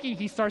stopped shaking.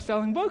 He started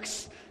selling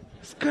books.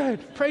 It's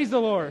good. Praise the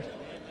Lord.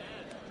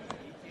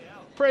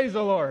 Praise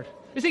the Lord.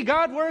 You see,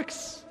 God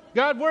works.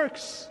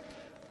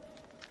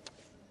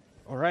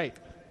 All right.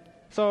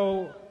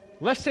 So,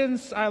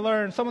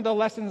 some of the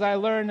lessons I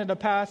learned in the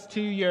past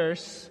 2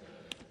 years.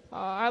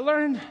 I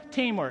learned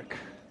teamwork.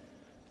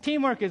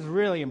 Teamwork is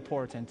really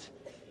important.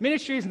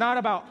 Ministry is not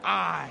about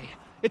I.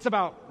 It's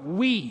about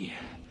we.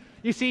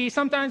 You see,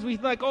 sometimes we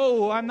like,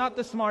 oh, I'm not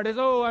the smartest.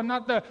 Oh, I'm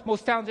not the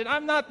most talented.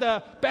 I'm not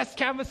the best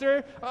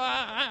canvasser.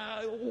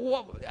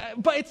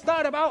 But it's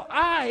not about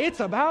I.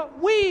 It's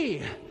about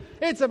we.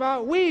 It's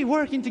about we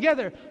working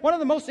together. One of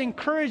the most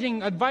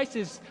encouraging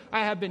advices I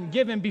have been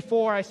given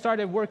before I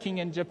started working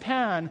in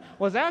Japan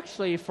was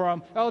actually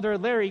from Elder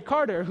Larry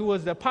Carter, who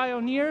was the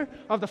pioneer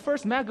of the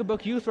first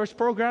Magabook Youth Works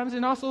programs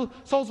and also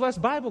Souls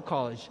West Bible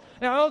College.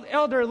 Now,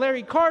 Elder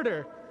Larry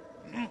Carter,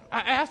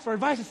 I asked for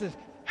advice. I said,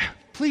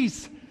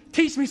 please,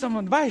 teach me some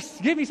advice.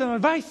 Give me some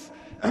advice.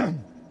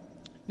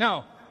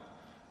 Now,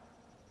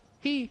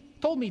 he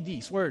told me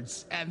these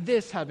words, and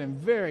this have been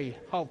very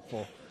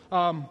helpful.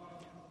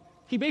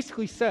 He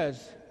basically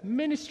says,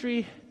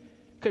 ministry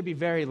could be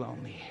very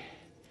lonely,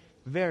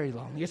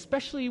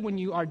 especially when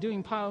you are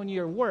doing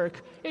pioneer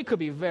work. It could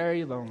be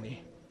very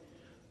lonely.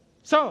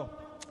 So,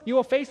 you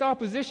will face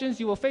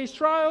oppositions, you will face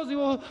trials, you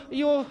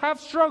will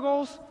have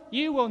struggles,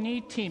 you will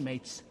need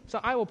teammates. So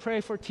I will pray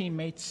for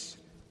teammates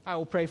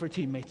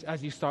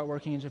as you start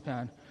working in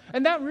Japan.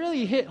 And that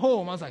really hit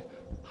home. I was like,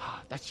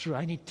 that's true,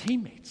 I need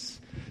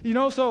teammates.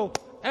 So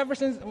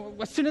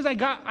as soon as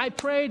I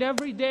prayed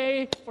every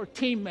day for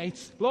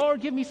teammates.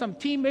 Lord, give me some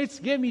teammates.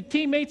 Give me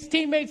teammates.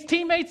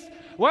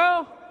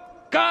 Well,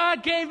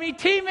 God gave me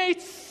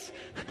teammates.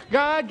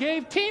 God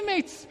gave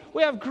teammates.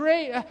 We have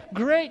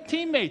great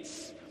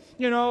teammates.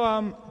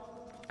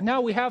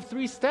 now we have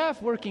 3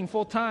 staff working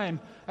full-time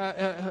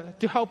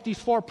to help these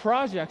 4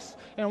 projects.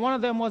 And one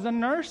of them was a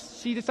nurse.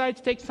 She decided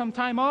to take some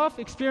time off,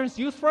 experience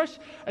Youth Rush,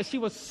 and she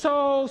was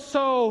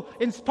so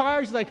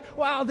inspired. She's like,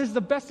 wow, this is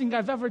the best thing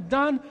I've ever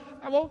done.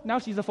 Well, now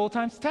she's a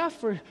full-time staff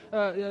for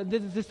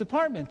this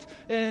department.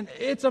 And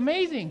it's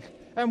amazing.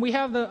 And we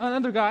have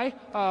another guy,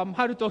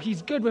 Haruto.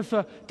 He's good with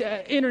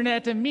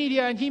internet and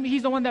media, and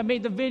he's the one that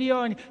made the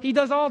video, and he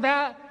does all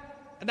that.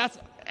 And that's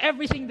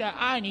everything that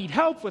I need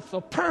help with.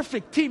 So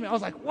perfect team. I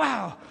was like,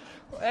 wow.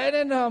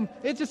 And then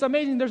it's just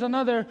amazing. There's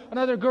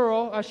another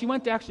girl. She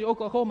went to actually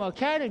Oklahoma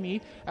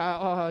Academy,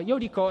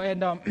 Yoriko,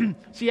 and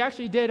she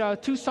actually did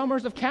 2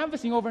 summers of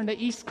canvassing over in the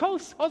East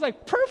Coast. I was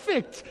like,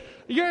 perfect.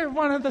 You're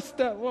one of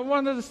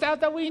the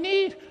staff that we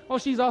need. Well,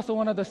 she's also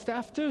one of the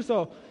staff too.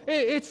 So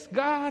it's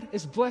God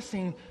is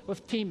blessing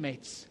with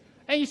teammates.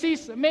 And you see,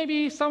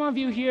 maybe some of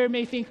you here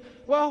may think,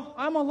 well,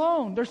 I'm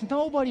alone. There's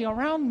nobody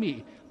around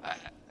me.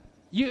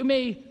 You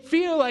may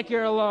feel like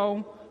you're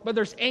alone, but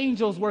there's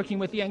angels working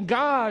with you, and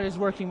God is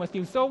working with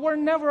you. So we're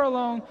never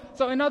alone.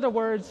 So in other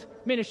words,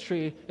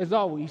 ministry is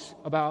always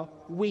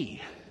about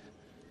we.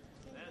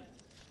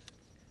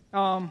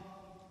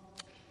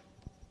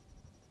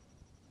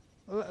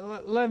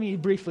 Let me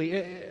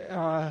briefly,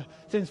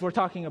 since we're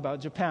talking about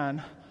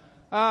Japan.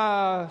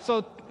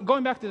 So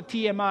going back to the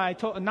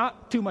TMI,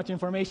 not too much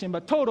information,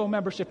 but total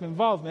membership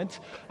involvement.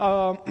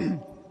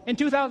 In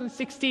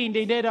 2016,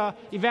 they did an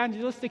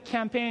evangelistic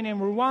campaign in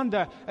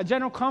Rwanda, a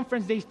general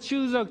conference. They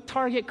choose a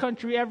target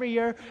country every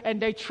year,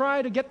 and they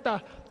try to get the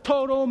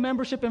total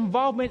membership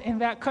involvement in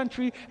that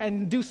country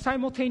and do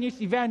simultaneous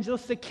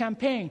evangelistic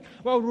campaign.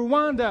 Well,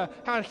 Rwanda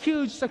had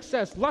huge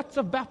success, lots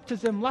of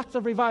baptism, lots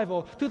of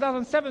revival.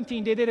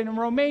 2017, they did it in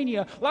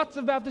Romania, lots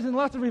of baptism,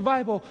 lots of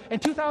revival. In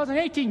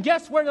 2018,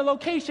 guess where the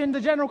location the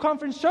general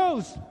conference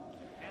chose?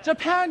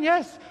 Japan,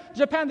 yes.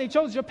 Japan, they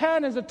chose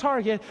Japan as a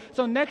target.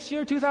 So next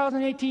year,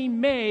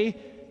 2018, May,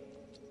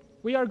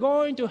 we are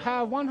going to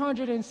have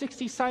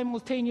 160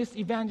 simultaneous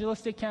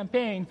evangelistic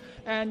campaign.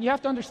 And you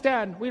have to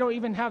understand, we don't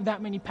even have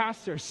that many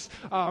pastors.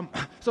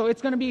 So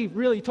it's going to be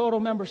really total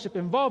membership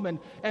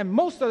involvement. And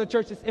most of the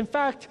churches, in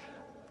fact,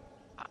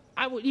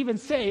 I would even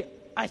say,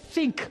 I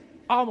think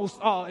almost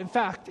all, in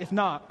fact, if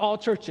not all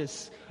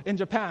churches in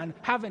Japan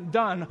haven't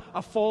done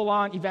a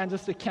full-on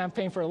evangelistic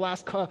campaign for the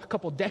last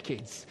couple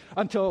decades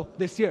until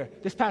this year.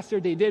 This past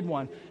year, they did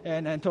one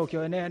in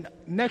Tokyo. And then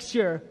next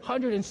year,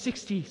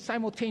 160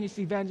 simultaneous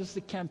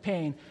evangelistic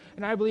campaign.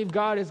 And I believe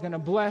God is going to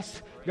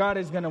bless, God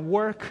is going to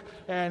work,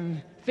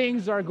 and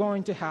things are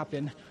going to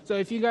happen. So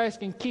if you guys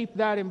can keep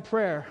that in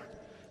prayer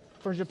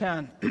for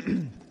Japan.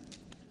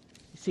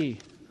 See,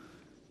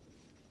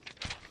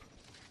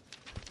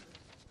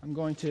 I'm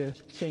going to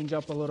change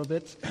up a little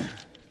bit.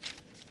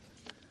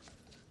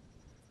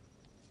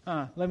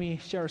 Let me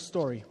share a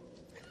story.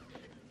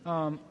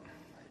 And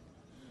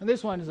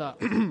this one is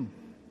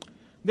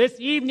this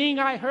evening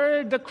I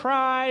heard the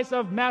cries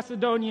of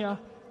Macedonia.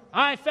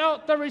 I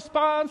felt the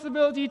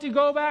responsibility to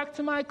go back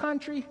to my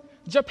country,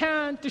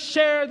 Japan, to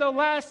share the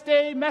last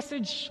day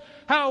message.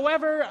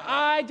 However,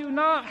 I do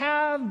not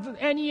have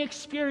any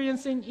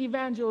experience in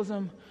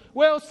evangelism.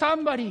 Will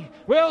somebody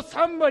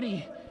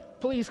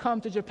please come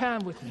to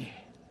Japan with me?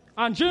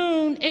 On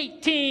June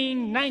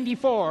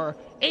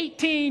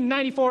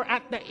 1894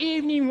 at the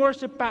evening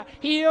worship at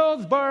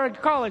Healdsburg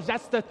College.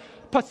 That's the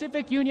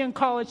Pacific Union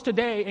College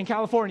today in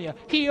California.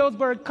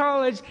 Healdsburg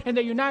College in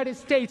the United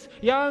States.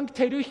 Young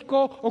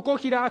Teruhiko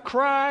Okohira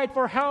cried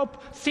for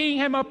help. Seeing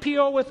him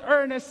appeal with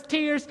earnest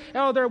tears,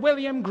 Elder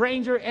William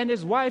Granger and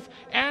his wife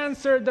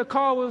answered the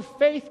call with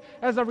faith.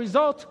 As a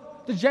result,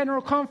 the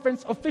General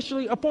Conference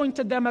officially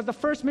appointed them as the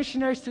first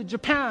missionaries to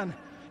Japan.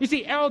 You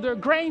see, Elder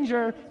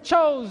Granger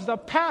chose the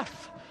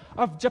path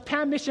of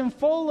Japan mission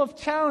full of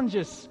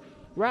challenges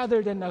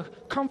rather than a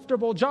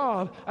comfortable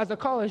job as a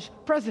college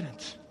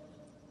president.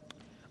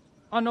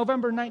 On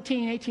November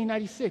 19,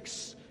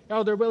 1896,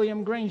 Elder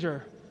William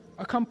Granger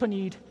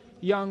accompanied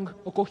young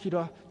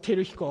Okohira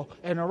Teruhiko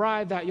and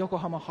arrived at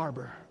Yokohama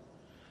Harbor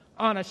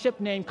on a ship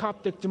named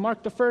Coptic to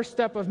mark the first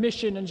step of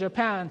mission in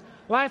Japan.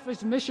 Life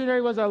as a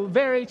missionary was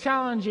very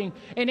challenging.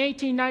 In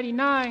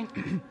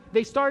 1899,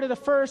 they started the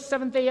first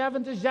Seventh-day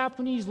Adventist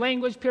Japanese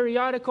language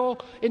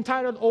periodical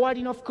entitled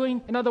Owari no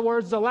Fukuin. In other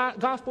words, the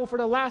Gospel for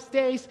the Last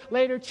Days,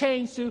 later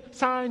changed to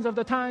Signs of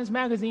the Times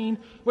magazine,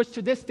 which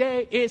to this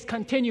day is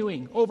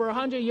continuing. Over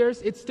 100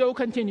 years, it's still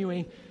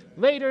continuing.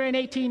 Later in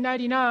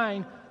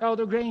 1899,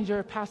 Elder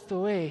Granger passed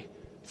away.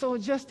 So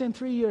just in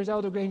 3 years,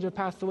 Elder Granger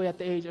passed away at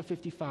the age of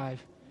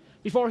 55.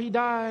 Before he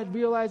died,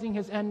 realizing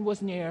his end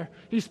was near,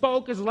 he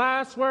spoke his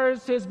last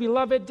words to his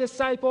beloved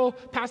disciple,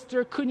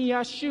 Pastor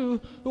Kuniya Shu,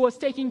 who was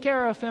taking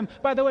care of him.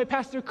 By the way,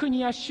 Pastor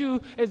Kuniya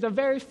Shu is the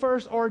very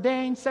first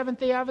ordained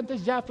Seventh-day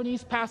Adventist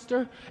Japanese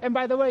pastor. And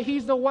by the way,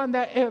 he's the one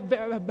that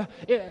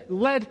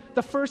led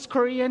the first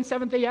Korean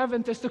Seventh-day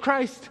Adventist to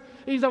Christ.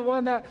 He's the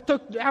one that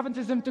took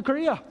Adventism to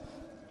Korea.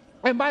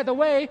 And by the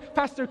way,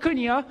 Pastor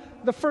Kuniya,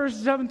 the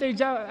first Seventh-day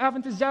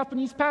Adventist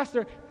Japanese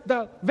pastor,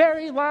 the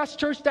very last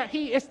church that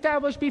he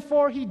established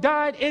before he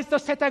died is the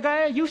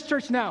Setagaya Youth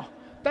Church now.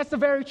 That's the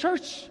very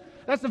church.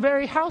 That's the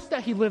very house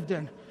that he lived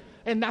in.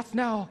 And that's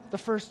now the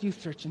first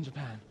youth church in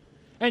Japan.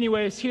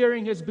 Anyways,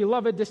 hearing his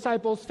beloved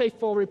disciples'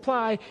 faithful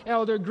reply,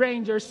 Elder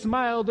Granger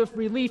smiled with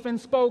relief and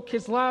spoke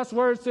his last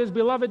words to his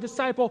beloved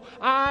disciple,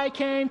 "I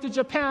came to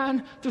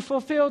Japan to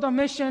fulfill the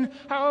mission.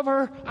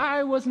 However,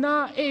 I was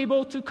not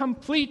able to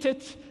complete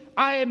it.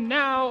 I am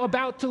now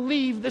about to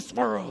leave this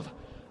world.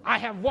 I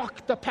have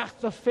walked the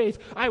path of faith.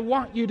 I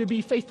want you to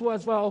be faithful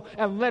as well,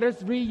 and let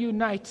us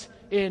reunite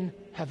in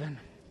heaven."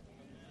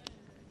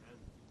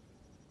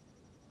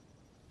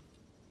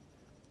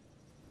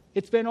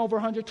 It's been over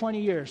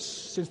 120 years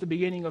since the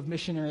beginning of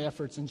missionary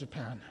efforts in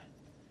Japan.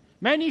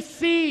 Many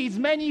seeds,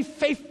 many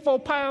faithful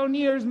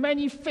pioneers,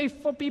 many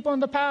faithful people in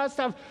the past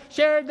have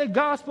shared the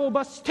gospel,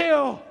 but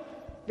still,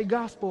 the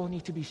gospel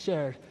needs to be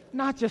shared,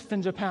 not just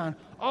in Japan.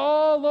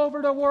 All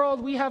over the world,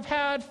 we have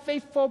had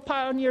faithful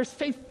pioneers,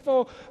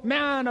 faithful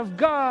man of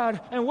God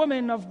and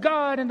women of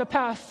God in the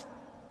past.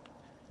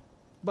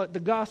 But the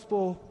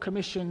gospel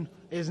commission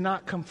is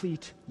not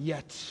complete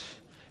yet.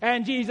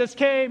 And Jesus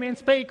came and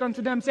spake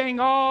unto them, saying,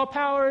 "All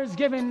power is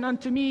given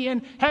unto me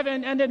in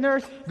heaven and in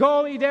earth.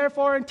 Go ye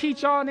therefore and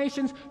teach all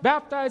nations,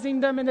 baptizing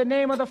them in the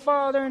name of the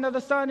Father and of the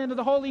Son and of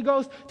the Holy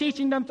Ghost,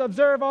 teaching them to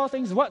observe all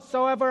things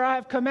whatsoever I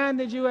have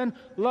commanded you. And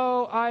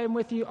lo, I am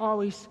with you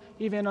always,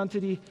 even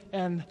unto the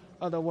end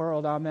of the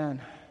world."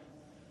 Amen.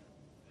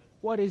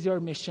 What is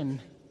your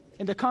mission?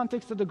 In the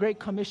context of the Great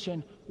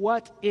Commission,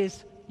 what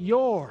is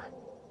your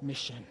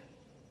mission?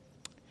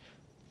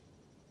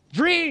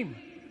 Dream.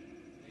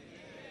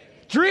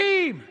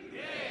 Dream.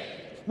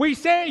 We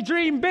say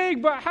dream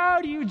big, but how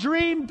do you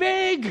dream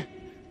big?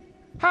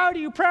 How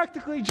do you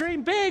practically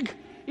dream big?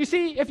 You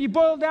see, if you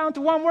boil down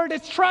to one word,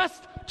 it's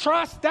trust.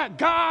 Trust that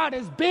God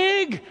is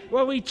big.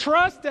 When we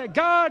trust that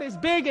God is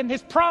big and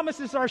His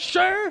promises are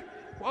sure,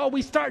 well,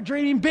 we start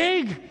dreaming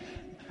big.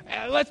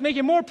 Let's make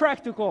it more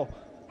practical.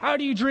 How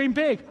do you dream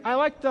big? I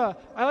like the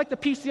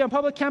PCM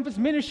Public Campus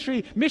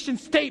Ministry mission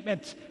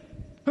statement.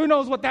 Who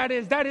knows what that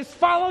is? That is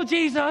follow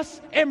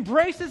Jesus,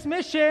 embrace His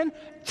mission,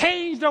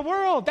 change the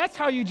world. That's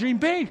how you dream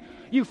big.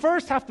 You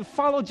first have to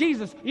follow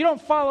Jesus. You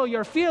don't follow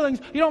your feelings.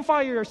 You don't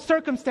follow your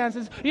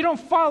circumstances. You don't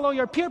follow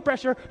your peer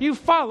pressure. You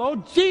follow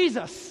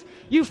Jesus.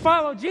 You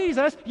follow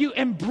Jesus, you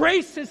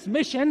embrace His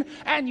mission,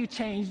 and you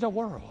change the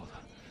world.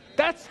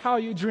 That's how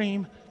you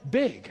dream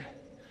big.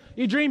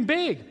 You dream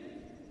big.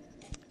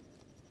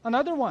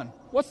 Another one.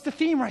 What's the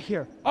theme right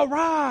here?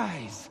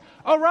 Arise.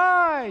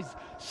 Arise.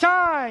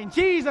 Shine.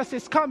 Jesus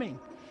is coming.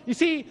 You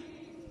see,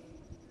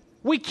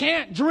 we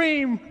can't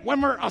dream when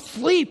we're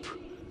asleep.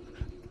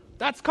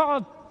 That's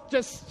called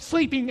just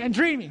sleeping and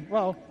dreaming.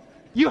 Well,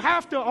 you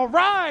have to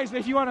arise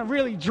if you want to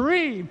really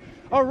dream.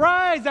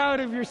 Arise out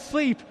of your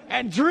sleep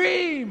and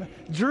dream.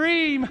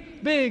 Dream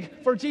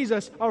big for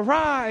Jesus.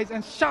 Arise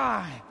and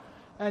shine.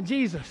 And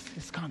Jesus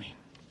is coming.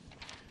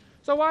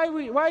 So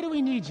why do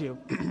we need you?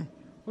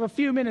 We have a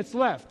few minutes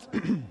left.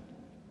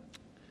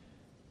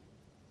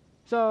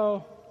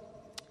 So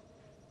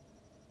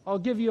I'll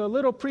give you a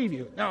little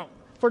preview. Now,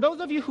 for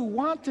those of you who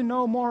want to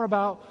know more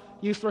about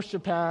Youth Thrust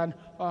Japan,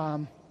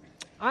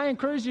 I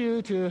encourage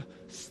you to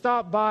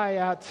stop by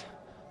at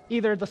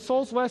either the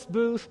Souls West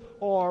booth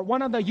or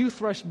one of the Youth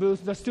Rush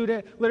booths, the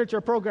Student Literature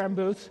Program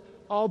booths.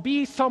 I'll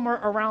be somewhere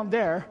around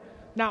there.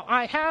 Now,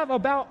 I have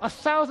about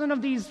 1,000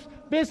 of these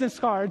business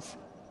cards.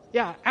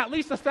 Yeah, at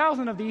least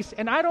 1,000 of these,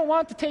 and I don't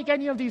want to take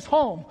any of these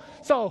home.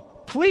 So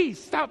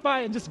please stop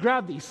by and just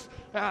grab these.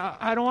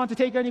 I don't want to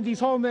take any of these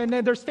home. And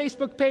then there's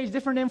Facebook page,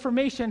 different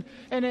information,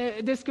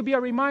 and this could be a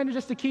reminder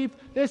just to keep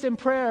this in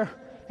prayer.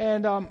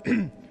 And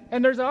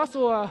and there's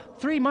also a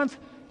 3-month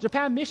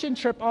Japan mission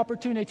trip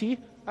opportunity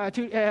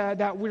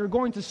that we're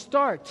going to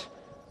start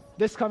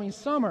this coming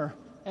summer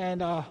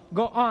and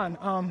go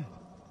on.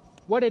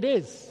 What it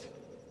is,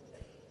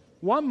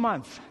 1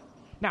 month.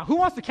 Now, who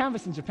wants to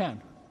canvas in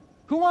Japan?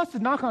 Who wants to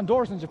knock on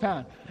doors in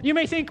Japan? You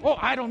may think, oh,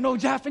 I don't know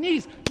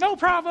Japanese. No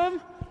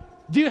problem.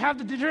 Do you have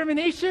the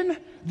determination?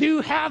 Do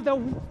you have the,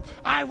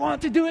 I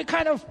want to do it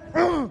kind of,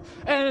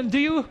 and do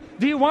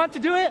you want to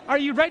do it? Are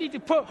you ready to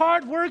put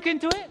hard work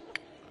into it?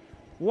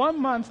 1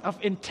 month of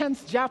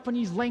intense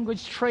Japanese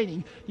language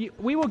training.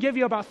 We will give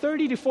you about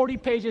 30 to 40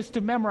 pages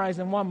to memorize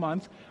in 1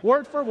 month,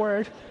 word for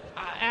word.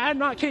 I'm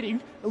not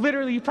kidding.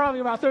 Literally, probably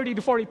about 30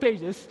 to 40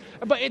 pages.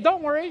 But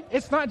don't worry,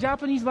 it's not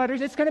Japanese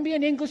letters. It's going to be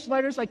in English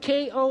letters like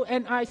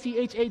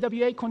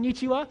K-O-N-I-C-H-A-W-A,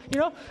 konnichiwa. You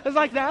know, it's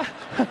like that.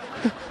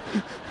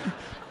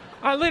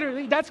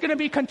 Literally, that's going to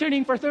be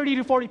continuing for 30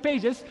 to 40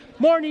 pages.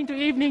 Morning to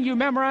evening, you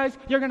memorize.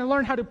 You're going to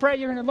learn how to pray.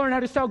 You're going to learn how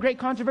to sell great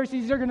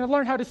controversies. You're going to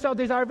learn how to sell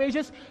Desire of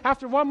Ages.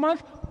 After 1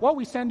 month, well,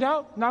 we send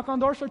out, knock on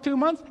doors for 2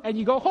 months, and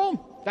you go home.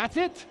 That's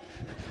it.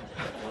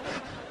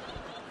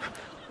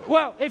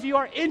 Well, if you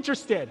are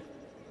interested,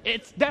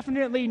 it's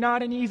definitely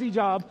not an easy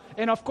job.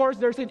 And of course,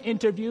 there's an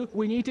interview.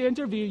 We need to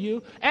interview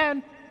you.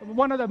 And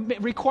one of the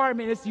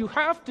requirements is you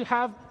have to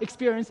have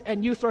experience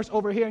in youth thrust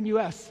over here in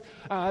U.S.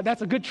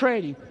 That's a good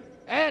training.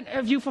 And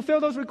if you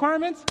fulfill those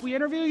requirements, we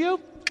interview you,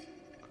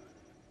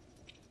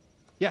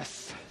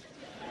 Yes.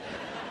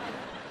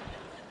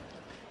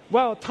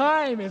 Well,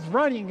 time is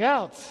running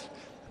out.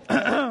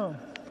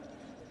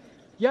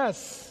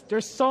 Yes,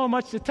 there's so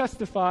much to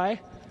testify.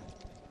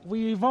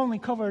 We've only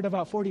covered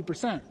about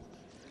 40%.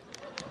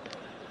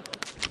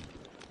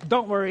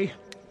 Don't worry,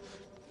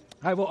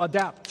 I will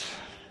adapt.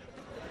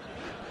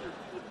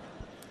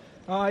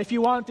 If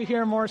you want to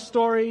hear more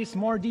stories,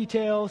 more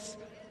details,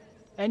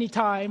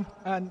 anytime,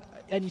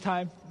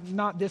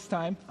 not this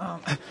time.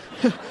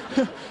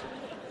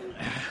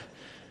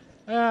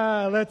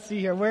 Let's see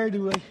here. Where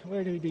do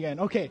we begin?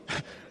 Okay,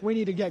 we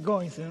need to get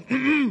going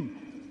soon.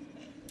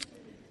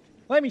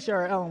 Let me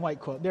share an Ellen White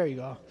quote. There you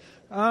go.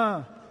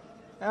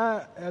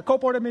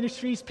 Co-Porter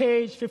Ministries,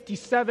 page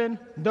 57.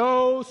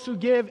 Those who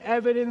give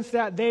evidence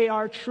that they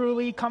are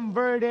truly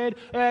converted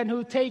and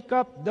who take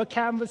up the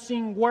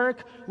canvassing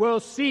work will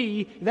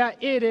see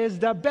that it is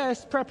the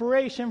best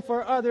preparation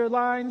for other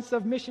lines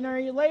of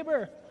missionary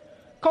labor.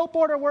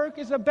 Co-Porter work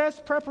is the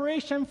best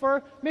preparation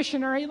for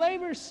missionary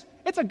labors.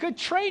 It's a good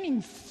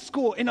training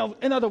school, in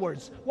other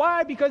words.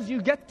 Why? Because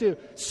you get to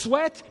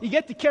sweat, you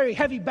get to carry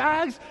heavy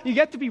bags, you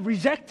get to be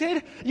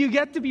rejected,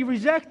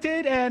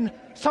 and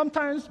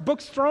sometimes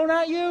books thrown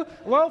at you.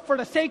 Well, for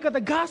the sake of the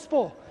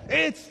gospel,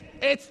 it's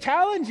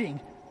challenging.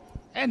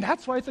 And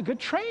that's why it's a good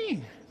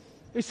training.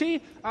 You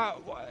see,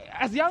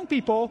 as young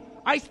people,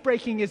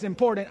 ice-breaking is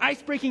important.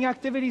 Ice-breaking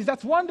activities,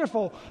 that's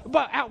wonderful.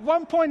 But at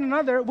one point or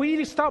another, we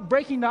need to stop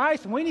breaking the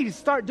ice, and we need to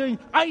start doing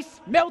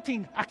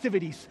ice-melting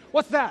activities.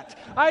 What's that?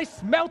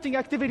 Ice-melting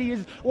activity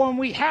is when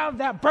we have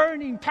that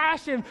burning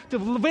passion to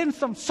win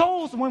some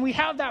souls, when we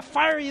have that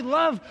fiery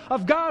love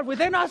of God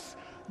within us,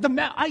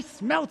 the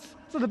ice melts.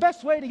 So the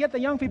best way to get the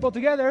young people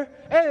together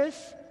is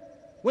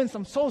win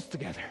some souls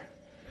together.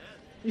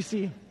 You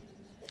see,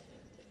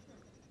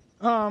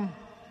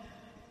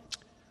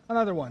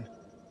 another one.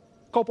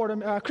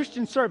 Co-Porter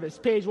Christian Service,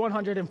 page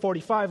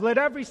 145. Let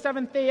every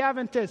Seventh-day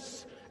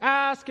Adventist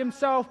ask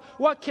himself,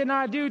 what can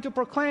I do to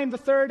proclaim the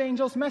third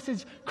angel's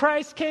message?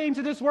 Christ came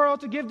to this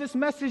world to give this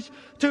message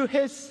to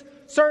his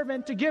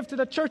servant, to give to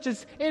the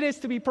churches. It is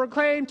to be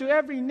proclaimed to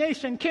every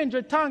nation,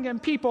 kindred, tongue,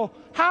 and people.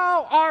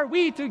 How are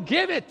we to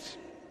give it?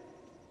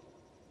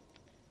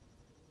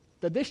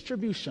 The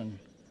distribution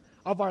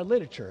of our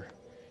literature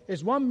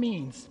is one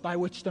means by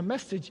which the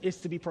message is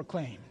to be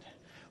proclaimed.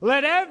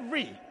 Let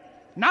every,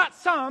 not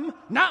some,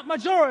 not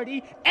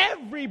majority,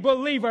 every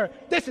believer.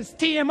 This is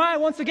TMI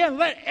once again.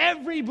 Let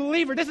every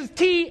believer, this is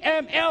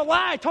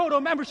TMLI,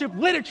 total membership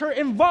literature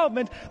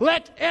involvement.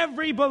 Let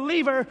every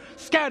believer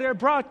scatter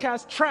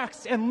broadcast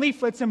tracts and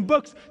leaflets and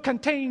books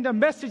containing the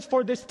message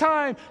for this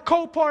time.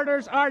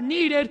 Co-porters are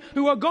needed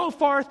who will go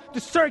forth to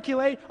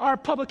circulate our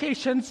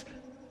publications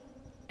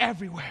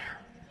everywhere.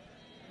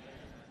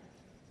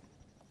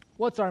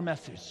 What's our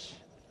message?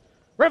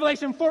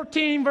 Revelation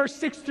 14, verse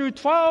 6 through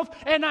 12,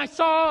 and I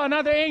saw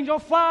another angel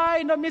fly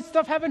in the midst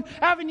of heaven,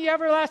 having the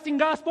everlasting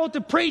gospel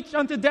to preach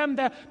unto them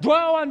that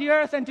dwell on the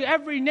earth and to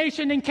every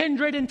nation and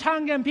kindred and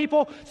tongue and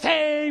people,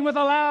 saying with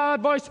a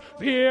loud voice,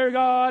 fear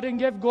God and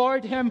give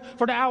glory to him,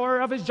 for the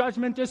hour of his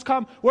judgment is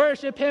come.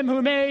 Worship him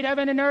who made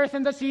heaven and earth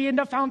and the sea and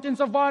the fountains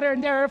of water.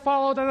 And there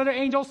followed another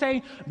angel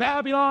saying,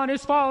 Babylon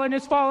is fallen,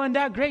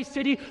 that great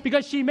city,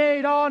 because she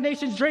made all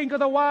nations drink of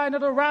the wine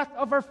of the wrath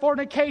of her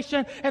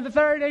fornication. And the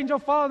third angel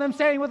followed them,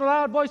 saying with a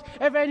loud voice,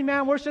 if any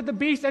man worship the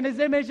beast and his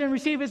image and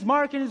receive his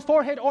mark in his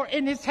forehead or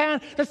in his hand,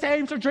 the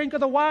same shall drink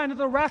of the wine of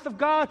the wrath of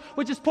God,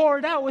 which is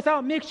poured out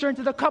without mixture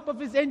into the cup of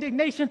his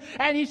indignation,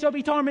 and he shall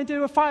be tormented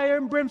with fire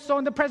and brimstone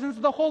in the presence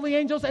of the holy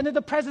angels and in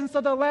the presence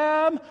of the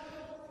Lamb.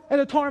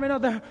 And the torment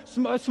of the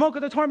smoke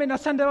of the torment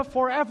ascended up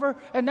forever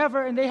and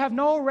ever, and they have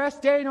no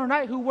rest day nor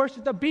night who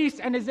worship the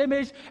beast and his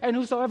image, and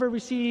whosoever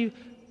receive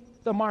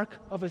the mark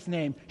of his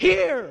name.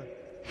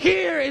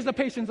 Here is the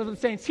patience of the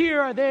saints. Here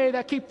are they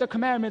that keep the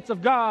commandments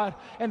of God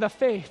and the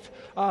faith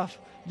of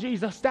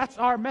Jesus. That's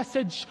our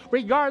message,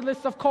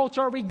 regardless of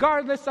culture,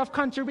 regardless of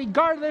country,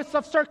 regardless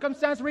of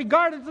circumstance,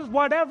 regardless of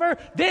whatever.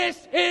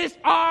 This is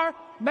our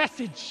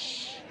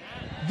message.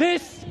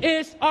 This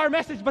is our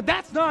message. But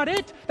that's not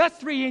it. That's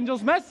three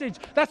angels' message.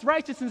 That's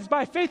righteousness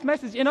by faith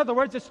message. In other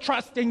words, it's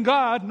trust in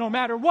God no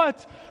matter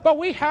what. But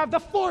we have the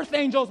fourth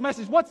angel's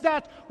message. What's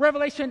that?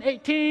 Revelation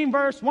 18,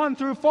 verse 1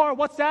 through 4.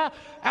 What's that?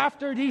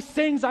 After these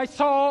things I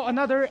saw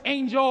another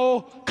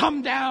angel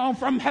come down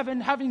from heaven,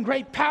 having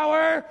great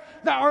power.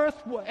 The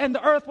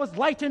earth was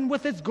lightened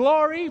with its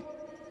glory.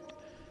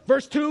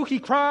 Verse 2, he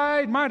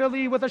cried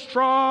mightily with a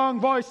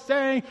strong voice,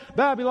 saying,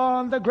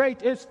 Babylon the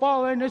great is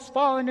fallen,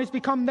 is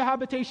become the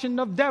habitation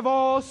of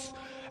devils,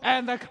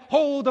 and the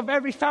hold of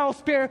every foul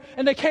spirit,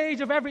 and the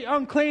cage of every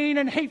unclean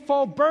and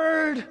hateful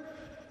bird.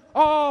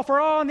 For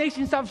all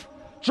nations have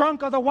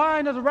drunk of the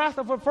wine of the wrath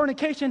of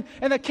fornication,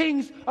 and the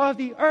kings of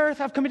the earth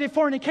have committed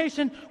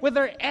fornication with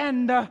her,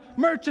 and the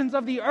merchants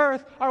of the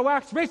earth are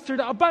waxed rich through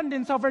the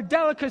abundance of her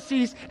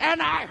delicacies.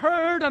 And I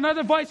heard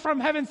another voice from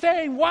heaven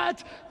saying,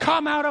 what?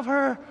 Come out of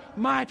her,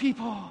 my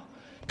people.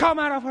 Come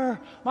out of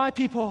her, my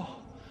people,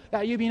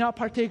 that you be not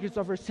partakers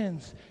of her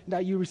sins, and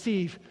that you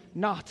receive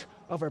not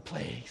of her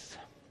plagues.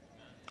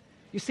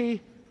 You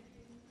see,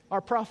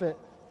 our prophet,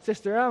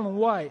 Sister Ellen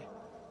White,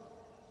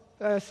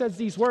 says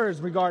these words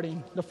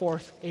regarding the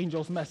fourth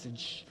angel's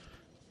message.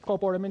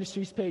 Co-Porter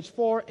Ministries, page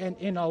 4, and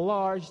in a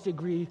large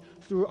degree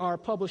through our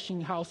publishing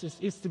houses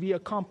is to be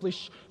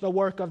accomplished the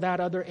work of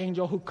that other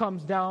angel who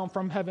comes down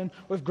from heaven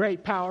with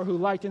great power, who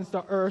lightens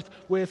the earth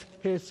with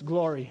his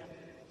glory.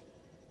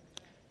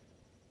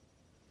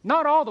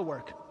 Not all the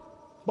work,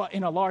 but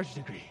in a large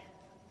degree.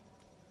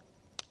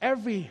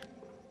 Every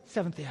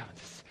Seventh-day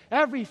Adventist,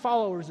 every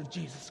followers of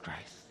Jesus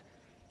Christ,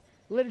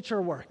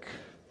 literature work.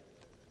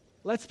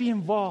 Let's be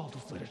involved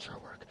with literature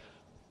work.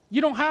 You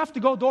don't have to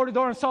go door to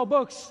door and sell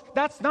books.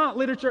 That's not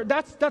literature.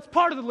 That's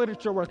part of the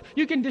literature work.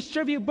 You can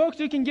distribute books.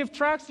 You can give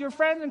tracts to your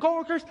friends and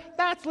coworkers.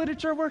 That's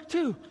literature work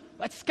too.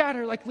 Let's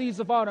scatter like leaves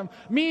of autumn.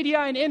 Media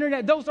and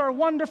internet, those are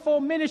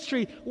wonderful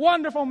ministry.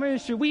 Wonderful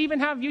ministry. We even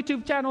have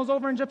YouTube channels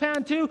over in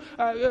Japan too,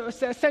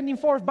 sending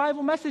forth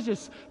Bible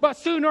messages. But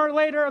sooner or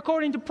later,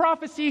 according to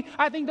prophecy,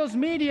 I think those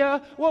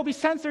media will be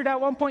censored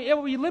at one point. It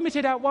will be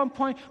limited at one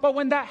point. But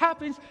when that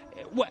happens,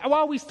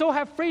 while we still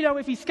have freedom,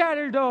 if we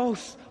scatter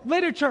those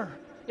literature,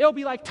 it'll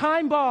be like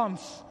time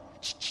bombs.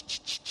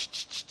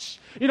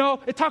 You know,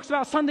 it talks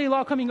about Sunday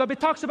law coming up. It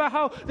talks about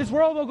how this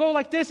world will go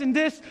like this and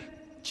this.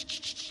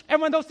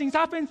 And when those things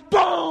happen,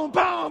 boom,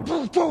 boom,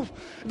 boom, boom.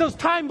 Those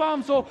time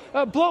bombs will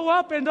blow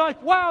up and they're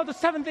like, wow, the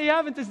Seventh-day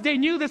Adventists, they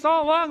knew this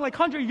all along. Like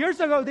 100 years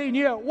ago, they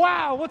knew it.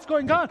 Wow, what's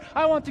going on?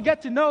 I want to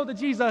get to know the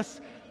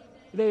Jesus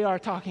they are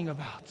talking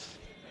about.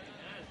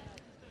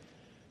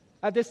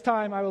 At this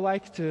time, I would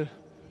like to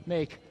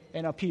make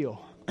an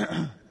appeal.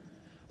 I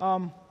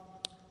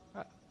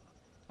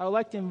would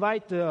like to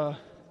invite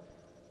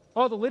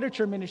all the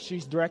literature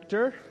ministries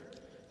director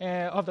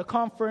of the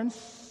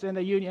conference and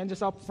the union,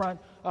 just up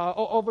front,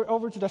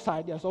 over to the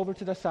side. Yes, over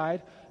to the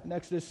side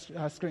next to this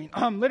screen.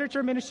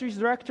 Literature ministries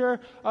director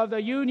of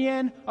the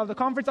union, of the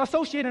conference,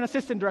 associate and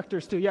assistant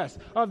directors too. Yes,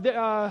 of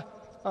the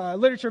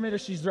literature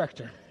ministries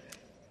director.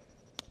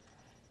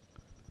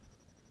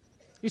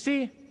 You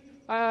see,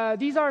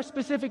 these are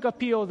specific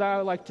appeals that I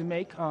would like to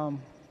make.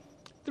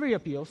 3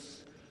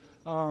 appeals.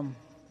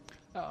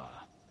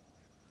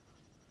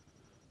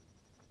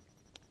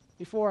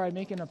 Before I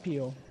make an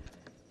appeal,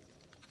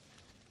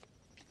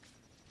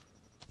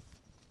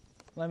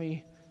 let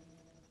me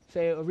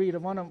read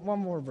one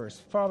more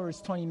verse.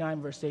 Proverbs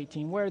 29, verse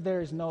 18. Where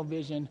there is no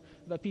vision,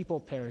 the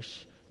people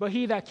perish. But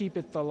he that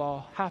keepeth the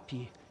law,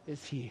 happy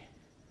is he.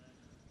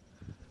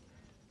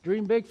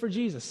 Dream big for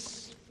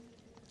Jesus.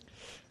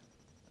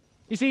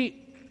 You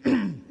see,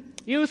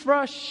 Youth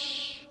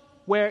Rush,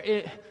 where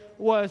it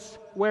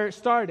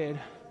started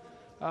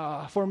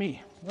for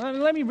me.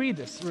 Let me read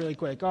this really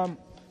quick.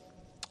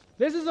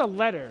 This is a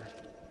letter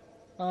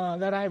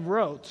that I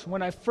wrote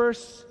when I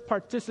first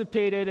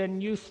participated in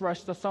Youth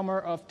Rush the summer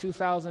of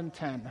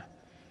 2010.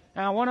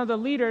 And one of the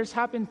leaders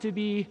happened to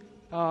be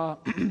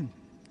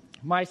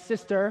my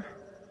sister,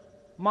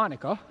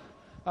 Monica.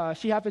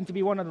 She happened to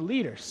be one of the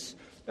leaders.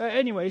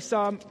 Anyways,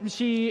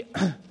 she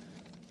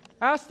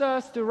asked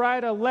us to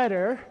write a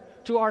letter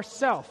to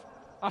ourself,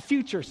 a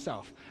future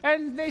self.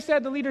 And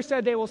the leader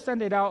said they will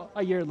send it out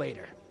a year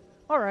later.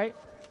 All right.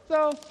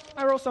 So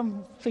I wrote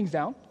some things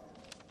down.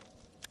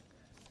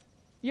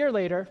 Year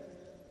later,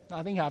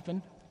 nothing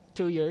happened.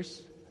 2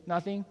 years,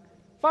 nothing.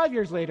 5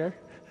 years later,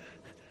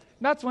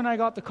 that's when I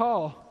got the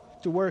call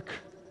to work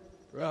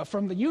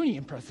from the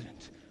union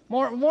president.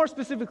 More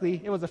specifically,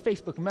 it was a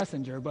Facebook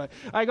Messenger, but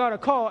I got a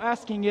call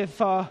asking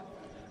if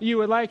you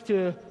would like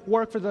to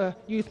work for the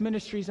youth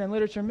ministries and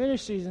literature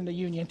ministries in the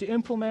union to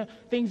implement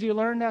things you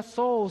learned at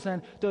Souls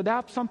and to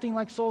adapt something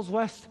like Souls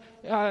West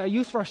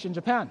Youth Rush in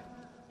Japan.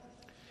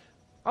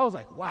 I was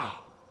like, wow,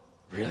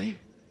 really?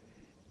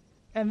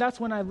 And that's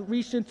when I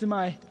reached into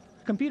my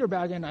computer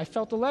bag and I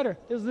felt the letter.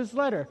 It was this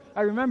letter.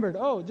 I remembered,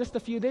 just a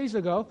few days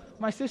ago,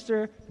 my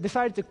sister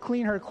decided to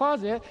clean her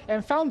closet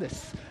and found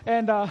this.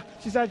 And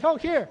she said,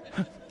 here.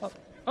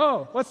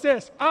 What's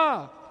this?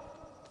 I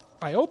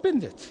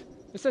opened it.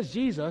 It says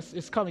Jesus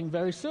is coming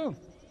very soon.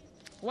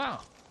 Wow.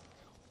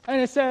 And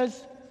it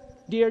says,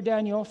 Dear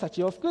Daniel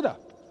Sachio Fukuda,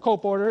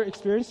 co-porter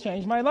experience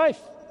changed my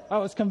life. I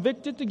was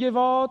convicted to give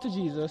all to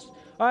Jesus.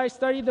 I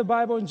studied the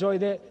Bible,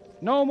 enjoyed it.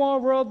 No more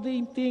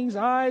worldly things,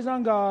 eyes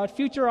on God.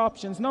 Future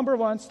options. Number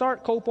 1,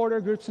 start co-porter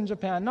groups in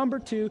Japan. Number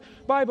 2,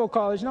 Bible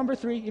college. Number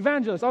 3,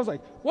 evangelist. I was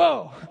like,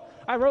 whoa,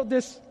 I wrote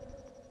this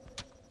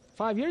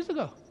 5 years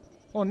ago.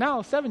 Well,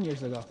 now 7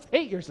 years ago,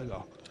 8 years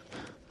ago.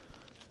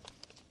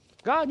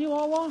 God knew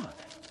all along.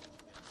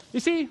 You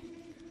see,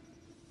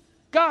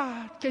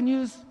 God can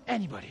use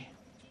anybody.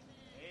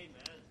 Amen.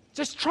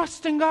 Just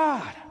trust in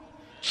God.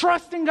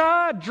 Trust in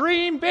God.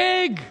 Dream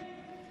big. Amen.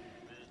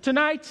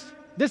 Tonight,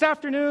 this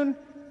afternoon,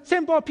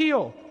 simple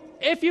appeal.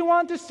 If you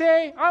want to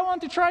say, I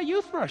want to try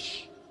Youth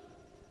Rush,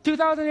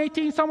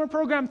 2018 summer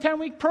program,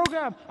 10-week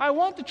program. I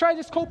want to try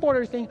this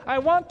co-porter thing. I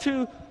want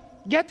to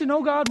get to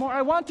know God more.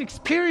 I want to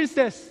experience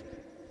this.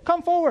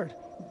 Come forward.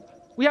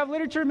 We have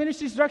literature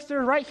ministries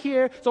director right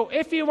here. So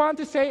if you want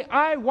to say,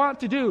 I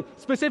want to do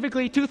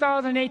specifically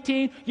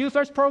 2018 Youth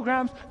Rush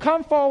programs,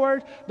 come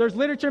forward. There's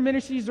literature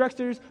ministries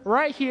directors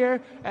right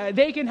here.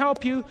 They can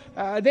help you.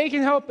 They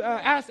can help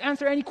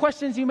answer any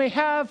questions you may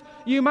have.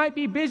 You might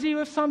be busy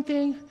with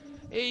something.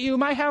 You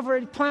might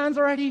have plans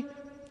already.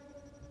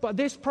 But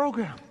this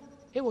program,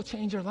 it will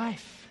change your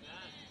life.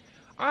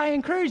 I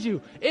encourage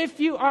you, if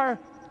you are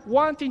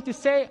wanting to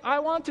say, I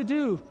want to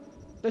do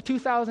the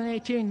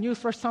 2018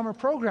 Youth Rush Summer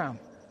Program,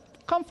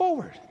 come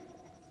forward.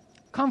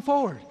 Come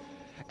forward.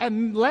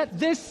 And let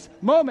this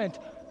moment,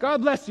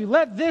 God bless you,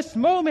 let this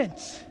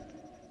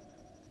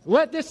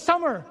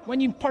summer, when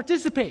you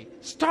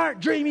participate, start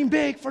dreaming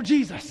big for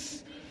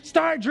Jesus.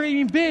 Start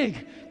dreaming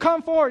big.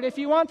 Come forward. If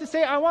you want to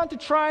say, I want to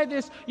try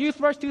this Youth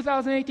Rush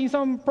 2018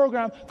 Summer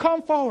Program,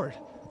 come forward.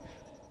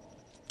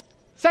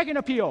 Second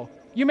appeal.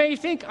 You may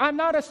think, I'm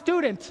not a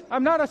student.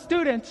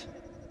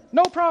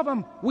 No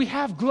problem. We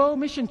have GLOW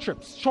mission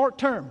trips, short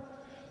term.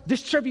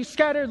 Distribute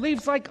scattered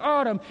leaves like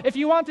autumn. If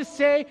you want to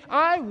say,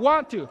 I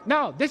want to.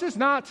 Now, this is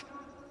not,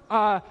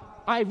 I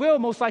will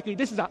most likely.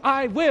 This is a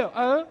I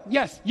will.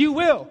 Yes, you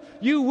will.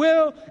 You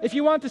will. If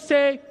you want to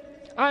say,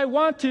 I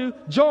want to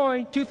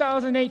join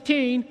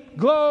 2018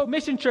 GLOW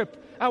mission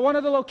trip at one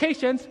of the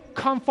locations,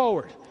 come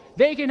forward.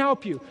 They can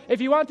help you.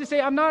 If you want to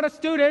say, I'm not a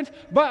student,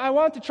 but I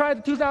want to try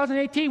the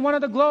 2018, one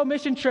of the GLOW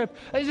mission trip.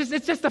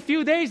 It's just a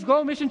few days,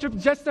 GLOW mission trip,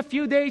 just a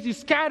few days. You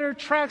scatter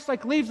tracks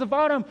like leaves of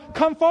autumn.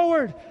 Come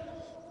forward.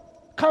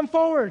 Come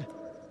forward.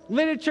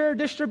 Literature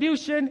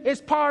distribution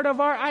is part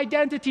of our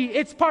identity.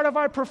 It's part of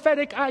our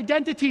prophetic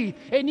identity.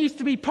 It needs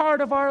to be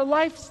part of our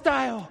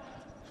lifestyle.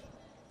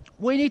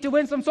 We need to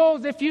win some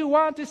souls. If you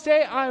want to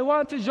say, I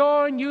want to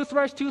join Youth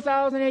Rush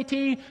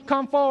 2018,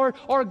 come forward.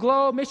 Or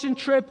GLOW Mission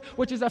Trip,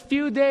 which is a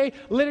few-day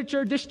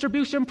literature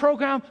distribution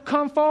program,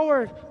 come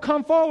forward.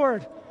 Come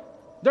forward.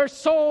 There's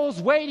souls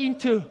waiting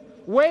to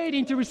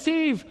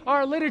receive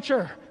our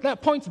literature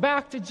that points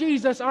back to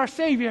Jesus, our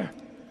Savior.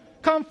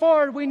 Come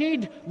forward. We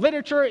need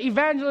literature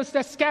evangelists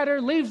that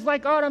scatter leaves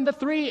like autumn, the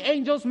three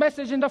angels'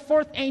 message and the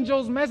fourth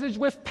angel's message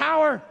with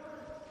power.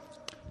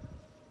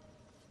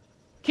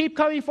 Keep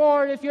coming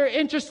forward if you're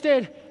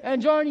interested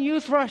and join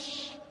Youth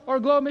Rush or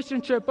GLOW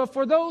Mission Trip. But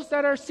for those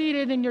that are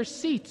seated in your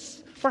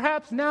seats,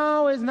 perhaps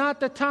now is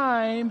not the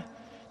time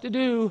to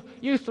do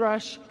Youth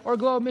Rush or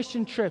GLOW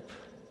Mission Trip.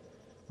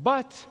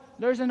 But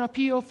there's an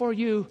appeal for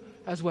you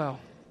as well.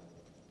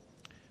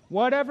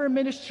 Whatever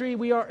ministry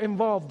we are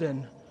involved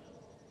in,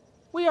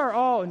 we are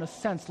all, in a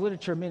sense,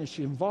 literature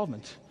ministry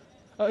involved.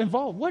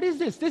 What is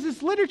this? This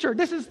is literature.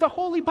 This is the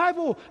Holy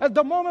Bible. At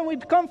the moment we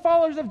become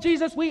followers of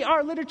Jesus, we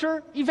are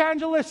literature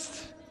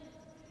evangelists.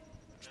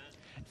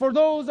 For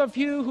those of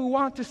you who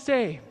want to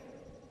say,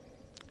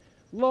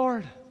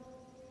 Lord,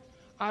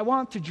 I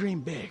want to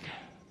dream big.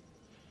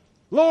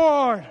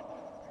 Lord,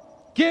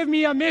 give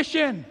me a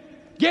mission.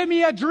 Give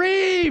me a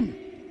dream.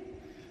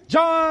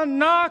 John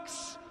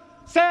Knox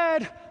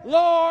said,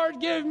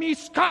 Lord, give me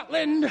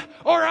Scotland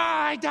or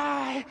I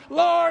die.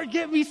 Lord,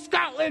 give me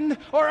Scotland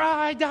or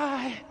I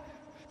die.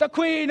 The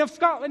Queen of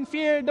Scotland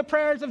feared the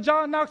prayers of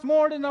John Knox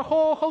more than the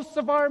whole host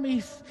of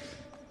armies.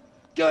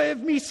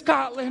 Give me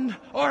Scotland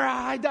or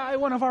I die,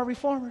 one of our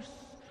reformers.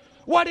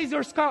 What is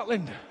your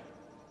Scotland?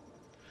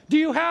 Do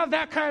you have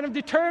that kind of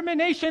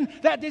determination,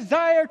 that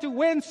desire to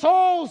win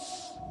souls?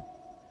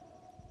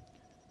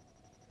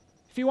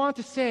 If you want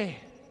to say,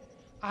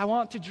 I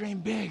want to dream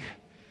big,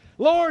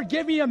 Lord,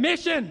 give me a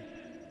mission.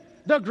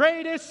 The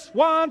greatest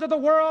want of the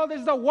world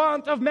is the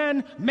want of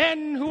men.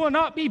 Men who will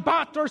not be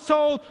bought or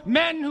sold.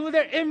 Men who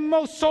their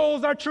inmost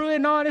souls are true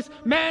and honest.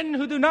 Men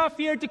who do not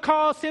fear to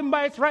call sin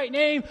by its right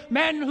name.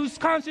 Men whose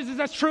conscience is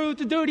as true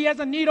to duty as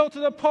a needle to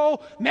the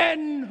pole.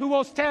 Men who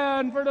will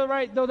stand for the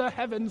right though the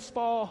heavens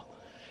fall.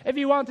 If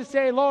you want to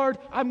say, Lord,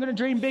 I'm going to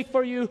dream big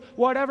for you,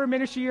 whatever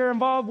ministry you're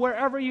involved,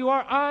 wherever you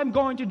are, I'm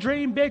going to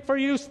dream big for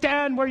you.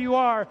 Stand where you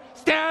are.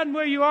 Stand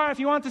where you are. If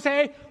you want to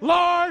say,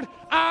 Lord,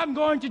 I'm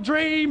going to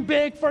dream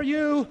big for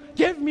you.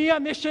 Give me a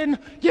mission.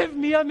 Give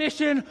me a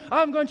mission.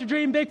 I'm going to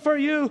dream big for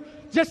you.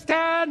 Just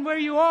stand where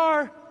you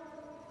are.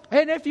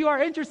 And if you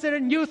are interested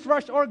in Youth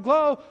Rush or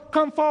GLOW,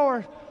 come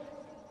forward.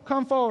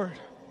 Come forward.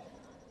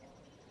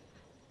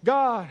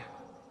 God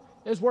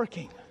is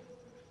working.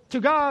 To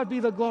God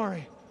be the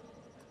glory.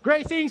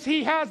 Great things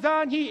He has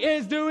done, He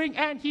is doing,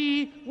 and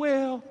He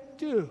will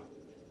do.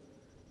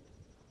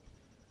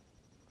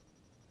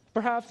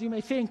 Perhaps you may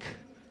think,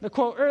 the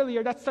quote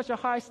earlier, that's such a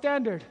high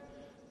standard.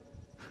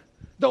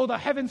 Though the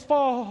heavens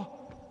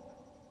fall,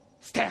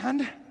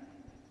 stand.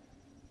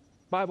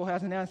 Bible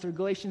has an answer.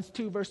 Galatians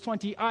 2 verse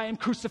 20, I am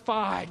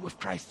crucified with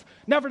Christ.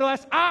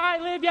 Nevertheless, I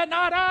live, yet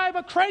not I,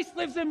 but Christ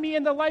lives in me.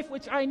 In the life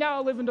which I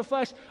now live in the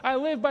flesh, I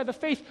live by the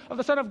faith of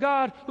the Son of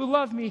God who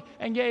loved me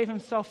and gave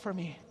Himself for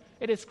me.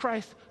 It is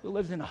Christ who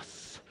lives in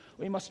us.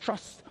 We must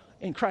trust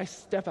in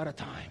Christ step at a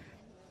time.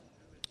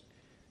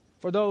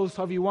 For those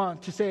of you who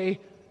want to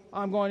say,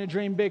 I'm going to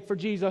dream big for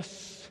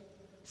Jesus,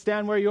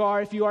 stand where you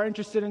are. If you are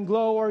interested in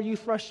GLOW or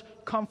Youth Rush,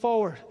 come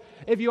forward.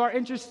 If you are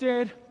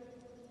interested,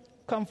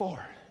 come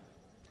forward.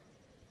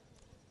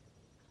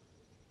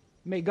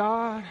 May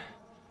God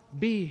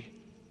be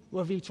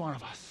with each one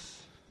of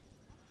us.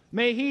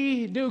 May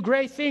He do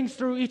great things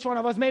through each one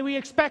of us. May we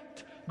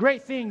expect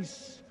great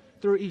things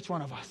through each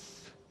one of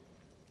us.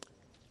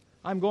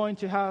 I'm going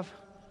to have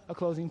a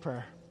closing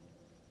prayer.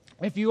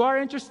 If you are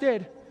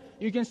interested,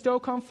 you can still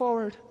come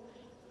forward.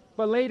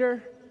 But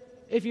later,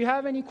 if you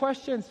have any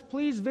questions,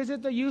 please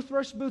visit the Youth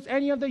First booths,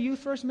 any of the Youth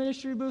First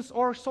Ministry booths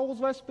or Souls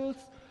West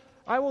booths.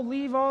 I will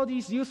leave all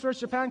these Youth First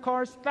Japan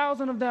cards,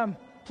 1,000 of them.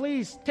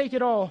 Please take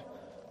it all.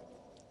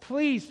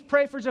 Please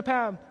pray for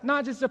Japan,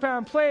 not just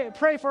Japan.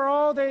 Pray for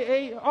all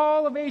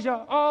of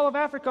Asia, all of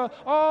Africa,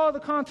 all the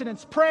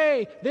continents.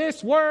 Pray.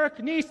 This work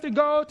needs to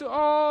go to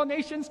all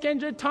nations,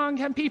 kindred,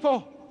 tongue, and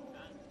people.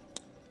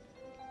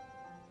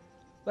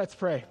 Let's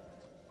pray.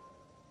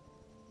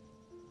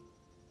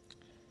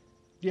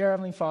 Dear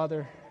Heavenly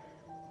Father,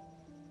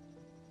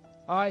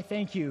 I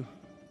thank you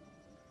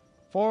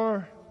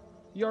for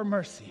your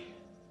mercy,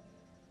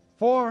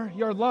 for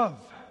your love,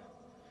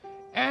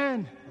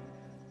 and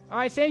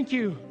I thank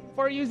you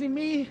for using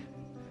me,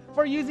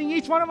 for using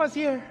each one of us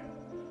here.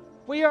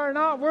 We are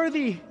not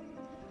worthy.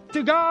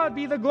 To God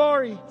be the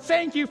glory.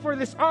 Thank you for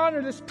this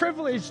honor, this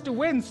privilege to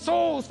win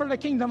souls for the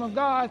kingdom of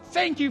God.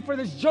 Thank you for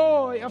this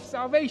joy of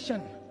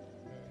salvation.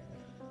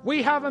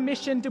 We have a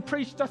mission to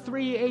preach the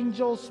three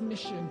angels'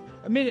 mission.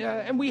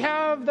 And we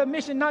have the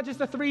mission, not just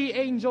the three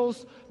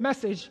angels'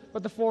 message,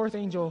 but the fourth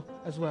angel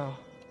as well.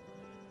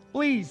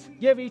 Please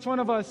give each one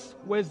of us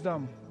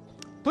wisdom.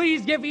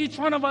 Please give each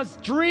one of us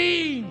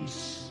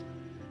dreams.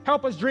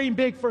 Help us dream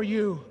big for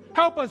you.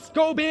 Help us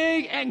go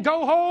big and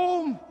go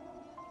home.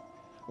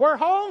 We're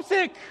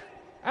homesick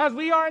as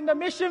we are in the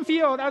mission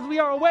field, as we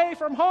are away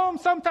from home.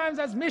 Sometimes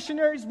as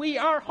missionaries, we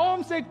are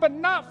homesick, but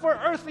not for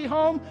earthly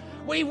home.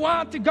 We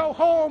want to go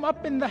home,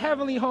 up in the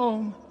heavenly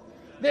home.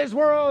 This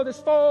world is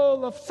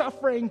full of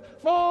suffering,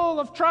 full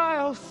of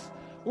trials.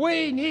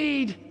 We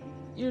need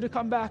you to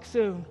come back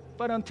soon.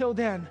 But until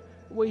then,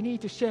 we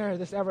need to share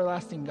this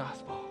everlasting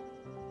gospel.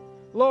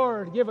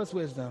 Lord, give us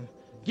wisdom.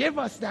 Give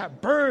us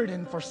that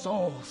burden for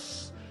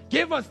souls.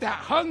 Give us that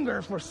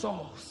hunger for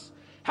souls.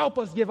 Help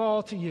us give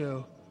all to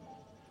you.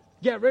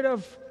 Get rid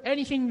of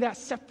anything that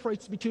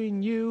separates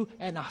between you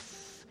and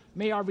us.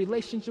 May our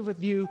relationship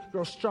with you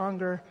grow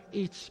stronger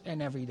each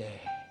and every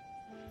day.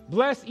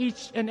 Bless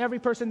each and every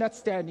person that's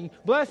standing.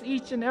 Bless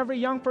each and every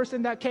young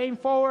person that came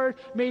forward.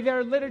 May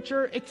their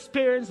literature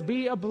experience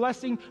be a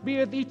blessing. Be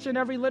with each and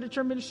every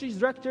literature ministries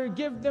director.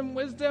 Give them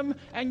wisdom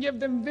and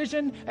give them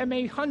vision. And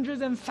may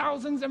hundreds and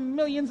thousands and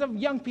millions of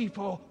young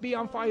people be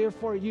on fire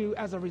for you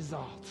as a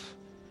result.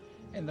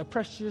 In the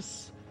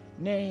precious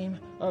name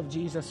of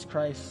Jesus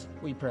Christ,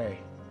 we pray.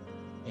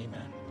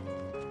 Amen.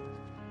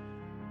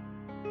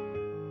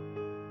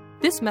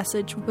 This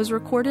message was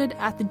recorded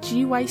at the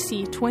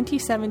GYC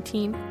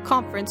 2017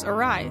 Conference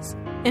Arise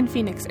in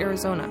Phoenix,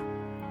 Arizona.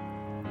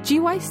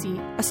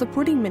 GYC, a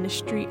supporting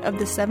ministry of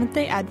the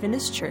Seventh-day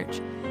Adventist Church,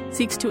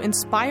 seeks to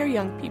inspire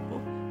young people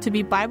to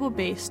be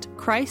Bible-based,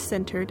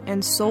 Christ-centered,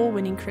 and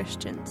soul-winning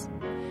Christians.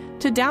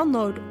 To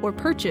download or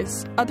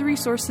purchase other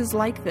resources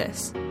like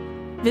this,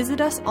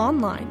 visit us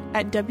online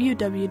at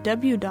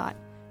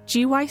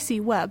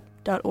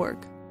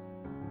www.gycweb.org.